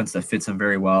an offense that fits him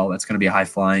very well. That's going to be high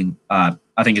flying. I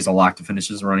think is a lock to finish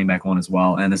as a running back one as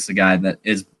well. And this is a guy that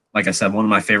is, like I said, one of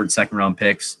my favorite second round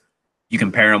picks. You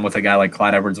compare him with a guy like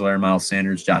Clyde Edwards-Helaire, Miles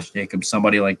Sanders, Josh Jacobs,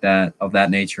 somebody like that of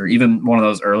that nature. Even one of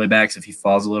those early backs, if he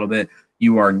falls a little bit,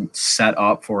 you are set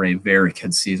up for a very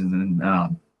good season.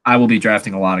 And I will be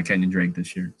drafting a lot of Kenyon Drake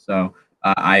this year. So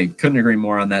I couldn't agree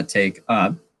more on that take.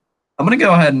 I'm going to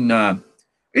go ahead and I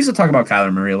guess I'll talk about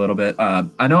Kyler Murray a little bit.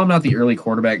 I know I'm not the early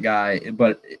quarterback guy,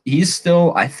 but he's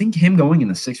still, I think him going in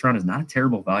the sixth round is not a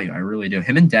terrible value. I really do.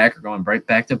 Him and Dak are going right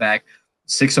back to back.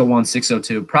 601,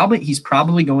 602. He's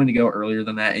probably going to go earlier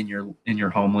than that in your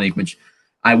home league, which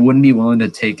I wouldn't be willing to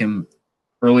take him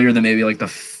earlier than maybe like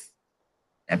the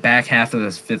back half of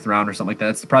this fifth round or something like that.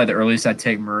 That's probably the earliest I'd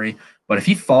take Murray. But if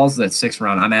he falls that sixth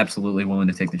round, I'm absolutely willing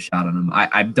to take the shot on him.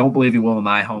 I don't believe he will in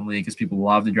my home league because people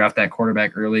love to draft that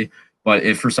quarterback early. But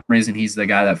if for some reason he's the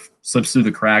guy that slips through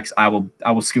the cracks, I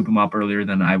will scoop him up earlier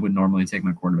than I would normally take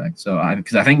my quarterback. So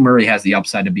because I think Murray has the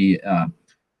upside to be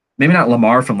maybe not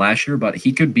Lamar from last year, but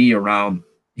he could be around.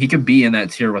 He could be in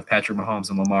that tier with Patrick Mahomes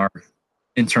and Lamar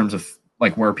in terms of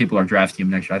like where people are drafting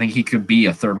him next year. I think he could be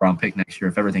a third round pick next year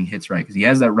if everything hits right because he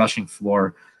has that rushing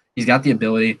floor. He's got the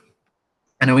ability.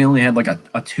 I know he only had like a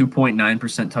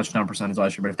 2.9% touchdown percentage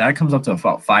last year, but if that comes up to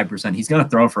about 5%, he's going to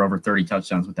throw for over 30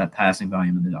 touchdowns with that passing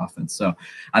volume in the offense. So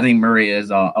I think Murray is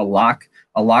a locked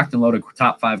and loaded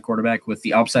top 5 quarterback with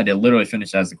the upside to literally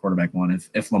finish as the quarterback one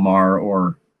if Lamar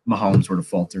or Mahomes were to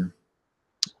falter.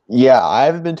 Yeah, I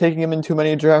haven't been taking him in too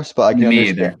many drafts, but Me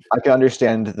either. I can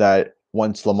understand that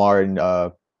once Lamar and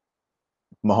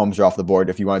Mahomes are off the board,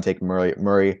 if you want to take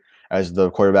Murray as the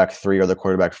quarterback 3 or the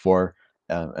quarterback 4,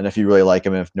 and if you really like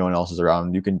him, if no one else is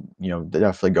around, you can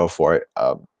definitely go for it.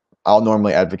 I'll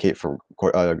normally advocate for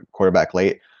quarterback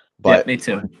late, Yeah, but me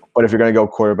too. But if you're going to go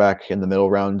quarterback in the middle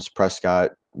rounds,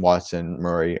 Prescott, Watson,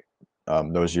 Murray,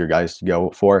 those are your guys to go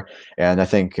for. And I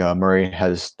think Murray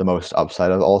has the most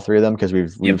upside of all 3 of them because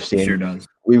Yep, he sure does.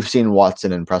 we've seen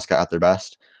Watson and Prescott at their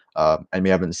best, and we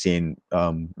haven't seen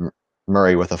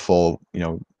Murray with a full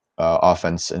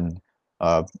offense and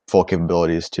full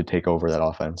capabilities to take over that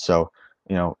offense. So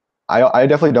I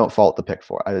definitely don't fault the pick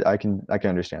for. I can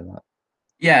understand that.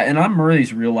 Yeah, and I'm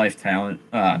Murray's real life talent.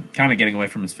 Kind of getting away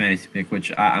from his fantasy pick,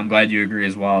 which I'm glad you agree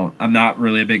as well. I'm not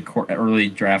really a big early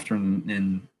drafter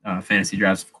in fantasy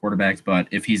drafts of quarterbacks, but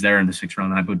if he's there in the sixth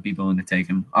round, I would be willing to take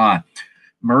him.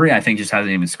 Murray, I think, just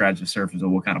hasn't even scratched the surface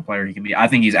of what kind of player he can be. I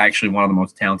think he's actually one of the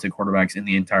most talented quarterbacks in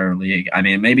the entire league. I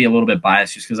mean, maybe a little bit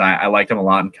biased just because I liked him a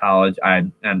lot in college.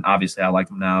 And obviously I like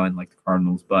him now and like the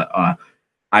Cardinals, but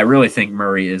I really think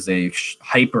Murray is a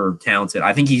hyper talented.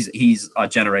 I think he's a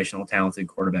generational talented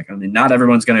quarterback. I mean, not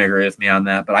everyone's going to agree with me on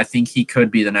that, but I think he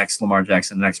could be the next Lamar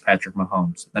Jackson, the next Patrick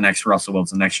Mahomes, the next Russell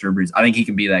Wilson, the next Drew Brees. I think he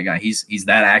can be that guy. He's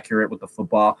that accurate with the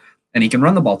football, and he can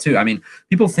run the ball too. I mean,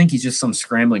 people think he's just some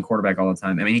scrambling quarterback all the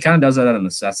time. I mean, he kind of does that out of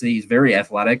necessity. He's very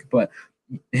athletic, but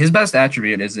his best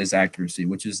attribute is his accuracy,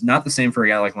 which is not the same for a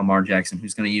guy like Lamar Jackson,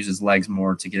 who's going to use his legs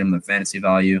more to get him the fantasy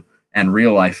value and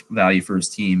real life value for his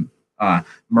team.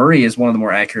 Murray is one of the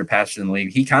more accurate passers in the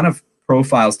league. He kind of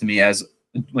profiles to me as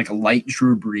like a light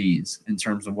Drew Brees in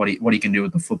terms of what he can do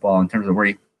with the football, in terms of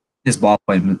where his ball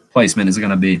placement is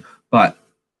going to be. But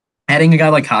adding a guy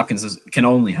like Hopkins can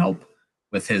only help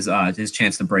with his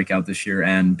chance to break out this year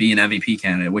and be an MVP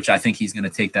candidate, which I think he's going to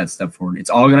take that step forward. It's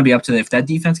all going to be up to if that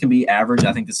defense can be average.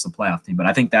 I think this is a playoff team, but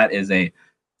I think that is a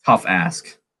tough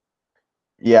ask.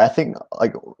 Yeah, I think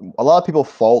like a lot of people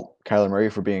fault Kyler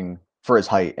Murray for his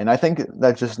height, and I think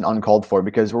that's just an uncalled for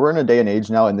because we're in a day and age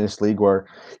now in this league where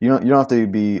you don't have to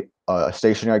be a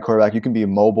stationary quarterback. You can be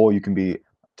mobile, you can be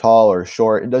tall or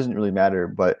short. It doesn't really matter.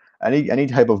 But any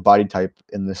type of body type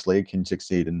in this league can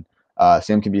succeed, and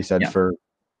same can be said Yeah. for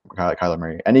Kyler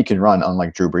Murray, and he can run,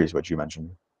 unlike Drew Brees, which you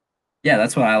mentioned. Yeah,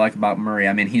 that's what I like about Murray.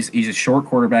 I mean, he's a short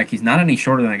quarterback. He's not any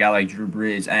shorter than a guy like Drew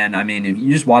Brees. And I mean, if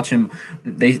you just watch him,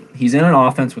 he's in an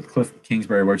offense with Cliff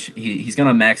Kingsbury, which he's going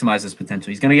to maximize his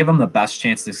potential. He's going to give him the best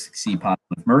chance to succeed possible.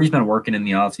 If Murray's been working in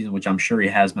the offseason, which I'm sure he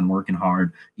has been working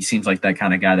hard. He seems like that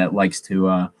kind of guy that likes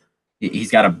to.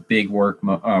 He's got a big work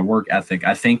ethic.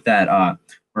 I think that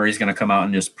Murray's going to come out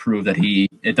and just prove that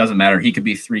it doesn't matter. He could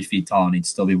be 3 feet tall and he'd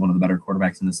still be one of the better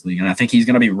quarterbacks in this league. And I think he's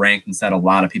going to be ranked inside a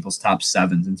lot of people's top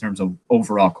sevens in terms of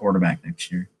overall quarterback next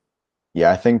year.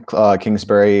 Yeah, I think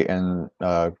Kingsbury and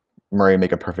Murray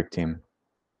make a perfect team.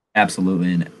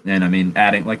 Absolutely. And I mean,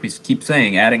 adding, like we keep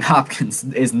saying, adding Hopkins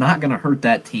is not going to hurt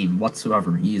that team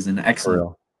whatsoever. He is an For excellent,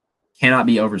 real. cannot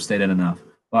be overstated enough.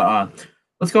 But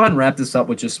let's go ahead and wrap this up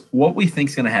with just what we think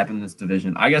is going to happen in this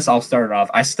division. I guess I'll start it off.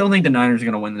 I still think the Niners are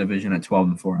going to win the division at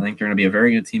 12-4. I think they're going to be a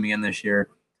very good team again this year.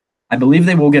 I believe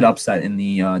they will get upset in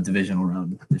the divisional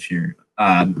round this year.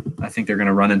 I think they're going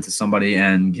to run into somebody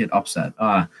and get upset.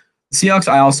 The Seahawks,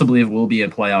 I also believe, will be a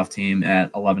playoff team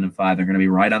at 11-5. They're going to be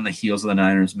right on the heels of the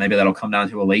Niners. Maybe that'll come down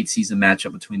to a late season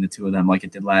matchup between the two of them, like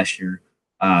it did last year,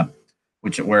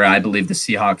 where I believe the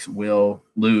Seahawks will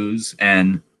lose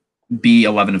and be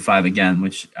 11-5 again.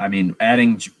 Which I mean,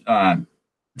 adding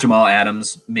Jamal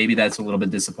Adams, maybe that's a little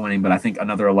bit disappointing, but I think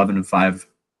another 11-5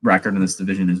 record in this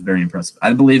division is very impressive.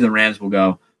 I believe the Rams will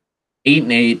go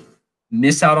 8-8,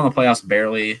 miss out on the playoffs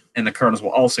barely, and the Cardinals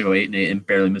will also go 8-8 and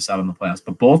barely miss out on the playoffs.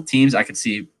 But both teams I could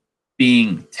see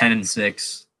being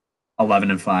 10-6,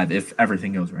 11-5 if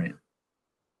everything goes right.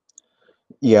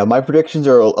 Yeah, my predictions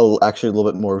are actually a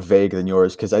little bit more vague than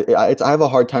yours because I have a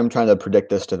hard time trying to predict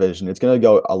this division. It's going to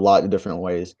go a lot of different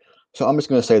ways. So I'm just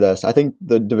going to say this. I think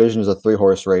the division is a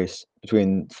three-horse race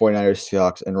between 49ers,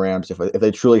 Seahawks, and Rams if they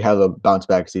truly have a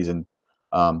bounce-back season.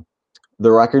 Um,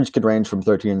 the records could range from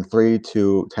 13-3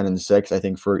 to 10-6, I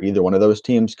think, for either one of those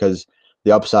teams because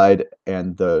the upside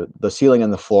and the ceiling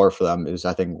and the floor for them is,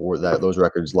 I think, where those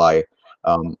records lie.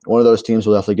 One of those teams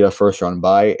will definitely get a first-round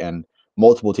bye, and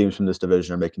multiple teams from this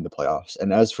division are making the playoffs.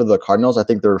 And as for the Cardinals, I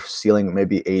think their ceiling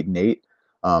maybe 8-8.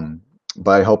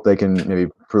 But I hope they can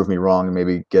maybe prove me wrong and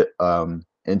maybe get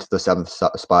into the seventh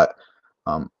spot.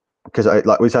 Because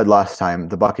like we said last time,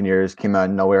 the Buccaneers came out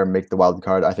of nowhere and make the wild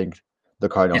card. I think the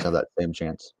Cardinals Yeah, have that same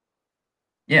chance.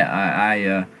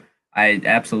 yeah, I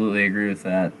absolutely agree with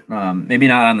that. Maybe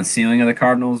not on the ceiling of the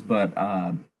Cardinals, but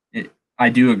I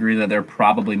do agree that they're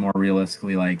probably more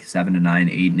realistically like 7-9,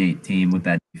 8-8 team with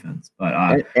that defense. But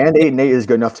And 8-8 is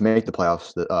good enough to make the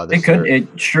playoffs it this could. year.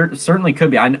 It certainly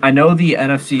could be. I know the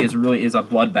NFC is a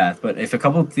bloodbath, but if a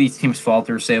couple of these teams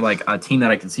falter, say like a team that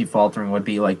I can see faltering would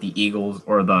be like the Eagles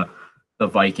or the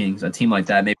Vikings, a team like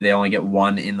that. Maybe they only get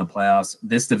one in the playoffs.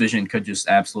 This division could just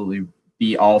absolutely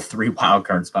be all three wild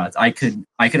card spots. I could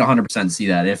 100% see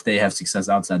that if they have success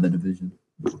outside the division.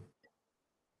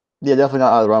 Yeah, definitely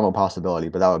not out of the realm of possibility,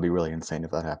 but that would be really insane if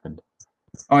that happened.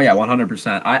 Oh yeah,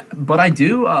 100%. I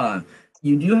do.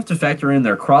 You do have to factor in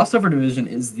their crossover division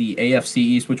is the AFC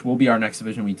East, which will be our next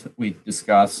division we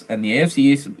discuss. And the AFC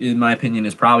East, in my opinion,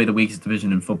 is probably the weakest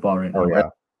division in football right now. Oh Right? yeah.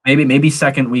 maybe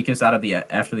second weakest out of the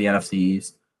after the NFC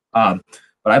East. But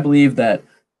I believe that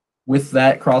with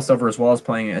that crossover, as well as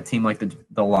playing a team like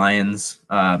the Lions,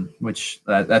 which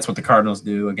that's what the Cardinals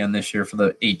do again this year for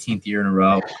the 18th year in a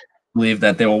row, believe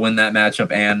that they will win that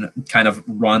matchup and kind of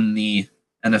run the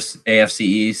AFC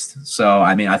East. So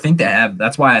I mean, I think they have.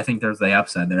 That's why I think there's the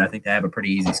upside there. I think they have a pretty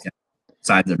easy schedule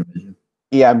besides their division.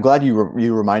 Yeah, I'm glad you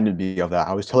reminded me of that.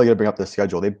 I was totally gonna bring up the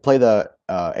schedule. They play the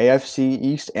AFC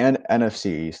East and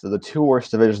NFC East. They're the two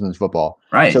worst divisions in football.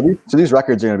 Right. So these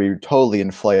records are gonna be totally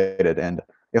inflated. And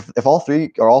if all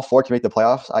three or all four can make the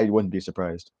playoffs, I wouldn't be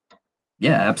surprised.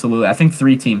 Yeah, absolutely. I think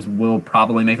three teams will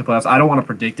probably make the playoffs. I don't want to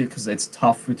predict it because it's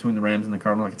tough between the Rams and the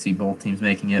Cardinals. I can see both teams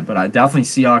making it, but I definitely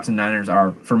Seahawks and Niners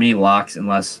are for me locks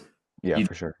unless Yeah, you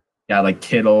for sure. guy like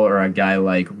Kittle or a guy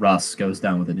like Russ goes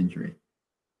down with an injury.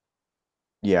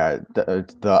 Yeah,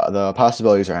 the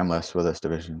possibilities are endless with this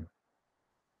division.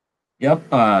 Yep.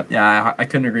 Yeah, I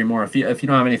couldn't agree more. If you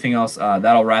don't have anything else,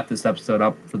 that'll wrap this episode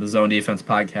up for the Zone Defense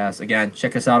podcast. Again,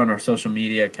 check us out on our social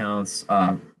media accounts,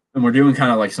 and we're doing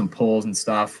kind of like some polls and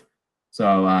stuff.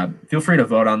 So feel free to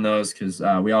vote on those because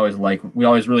we always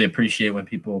really appreciate when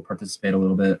people participate a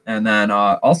little bit. And then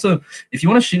also, if you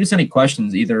want to shoot us any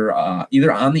questions, either on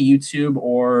the YouTube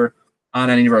or on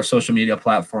any of our social media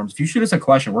platforms, if you shoot us a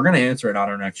question, we're going to answer it on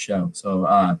our next show. So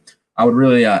I would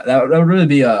really that would really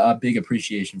be a big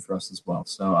appreciation for us as well.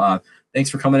 So thanks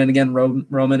for coming in again,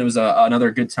 Roman. It was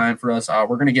another good time for us. We're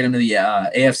going to get into the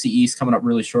AFC East coming up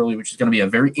really shortly, which is going to be a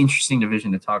very interesting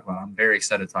division to talk about. I'm very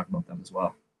excited to talk about them as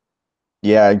well.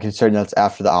 Yeah, and considering that's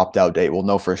after the opt-out date, we'll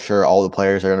know for sure all the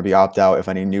players are going to be opt-out. If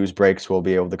any news breaks, we'll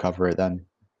be able to cover it then.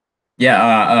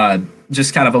 Yeah,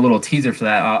 just kind of a little teaser for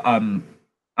that.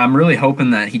 I'm really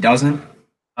hoping that he doesn't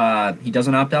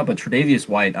opt out, but Tre'Davious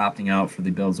White opting out for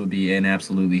the Bills would be an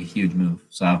absolutely huge move.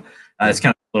 So it's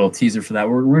kind of a little teaser for that.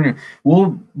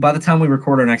 We'll by the time we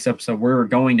record our next episode, we're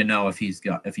going to know if he's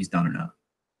done or not.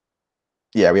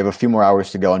 Yeah, we have a few more hours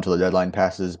to go until the deadline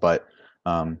passes, but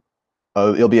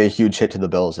it'll be a huge hit to the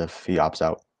Bills if he opts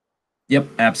out. Yep,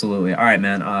 absolutely. All right,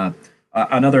 man.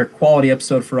 Another quality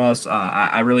episode for us.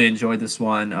 I really enjoyed this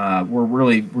one.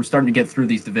 We're starting to get through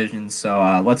these divisions,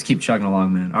 so let's keep chugging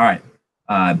along, man. All right.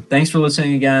 Thanks for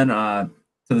listening again to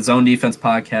the Zone Defense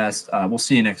podcast. We'll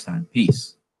see you next time.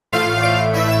 Peace.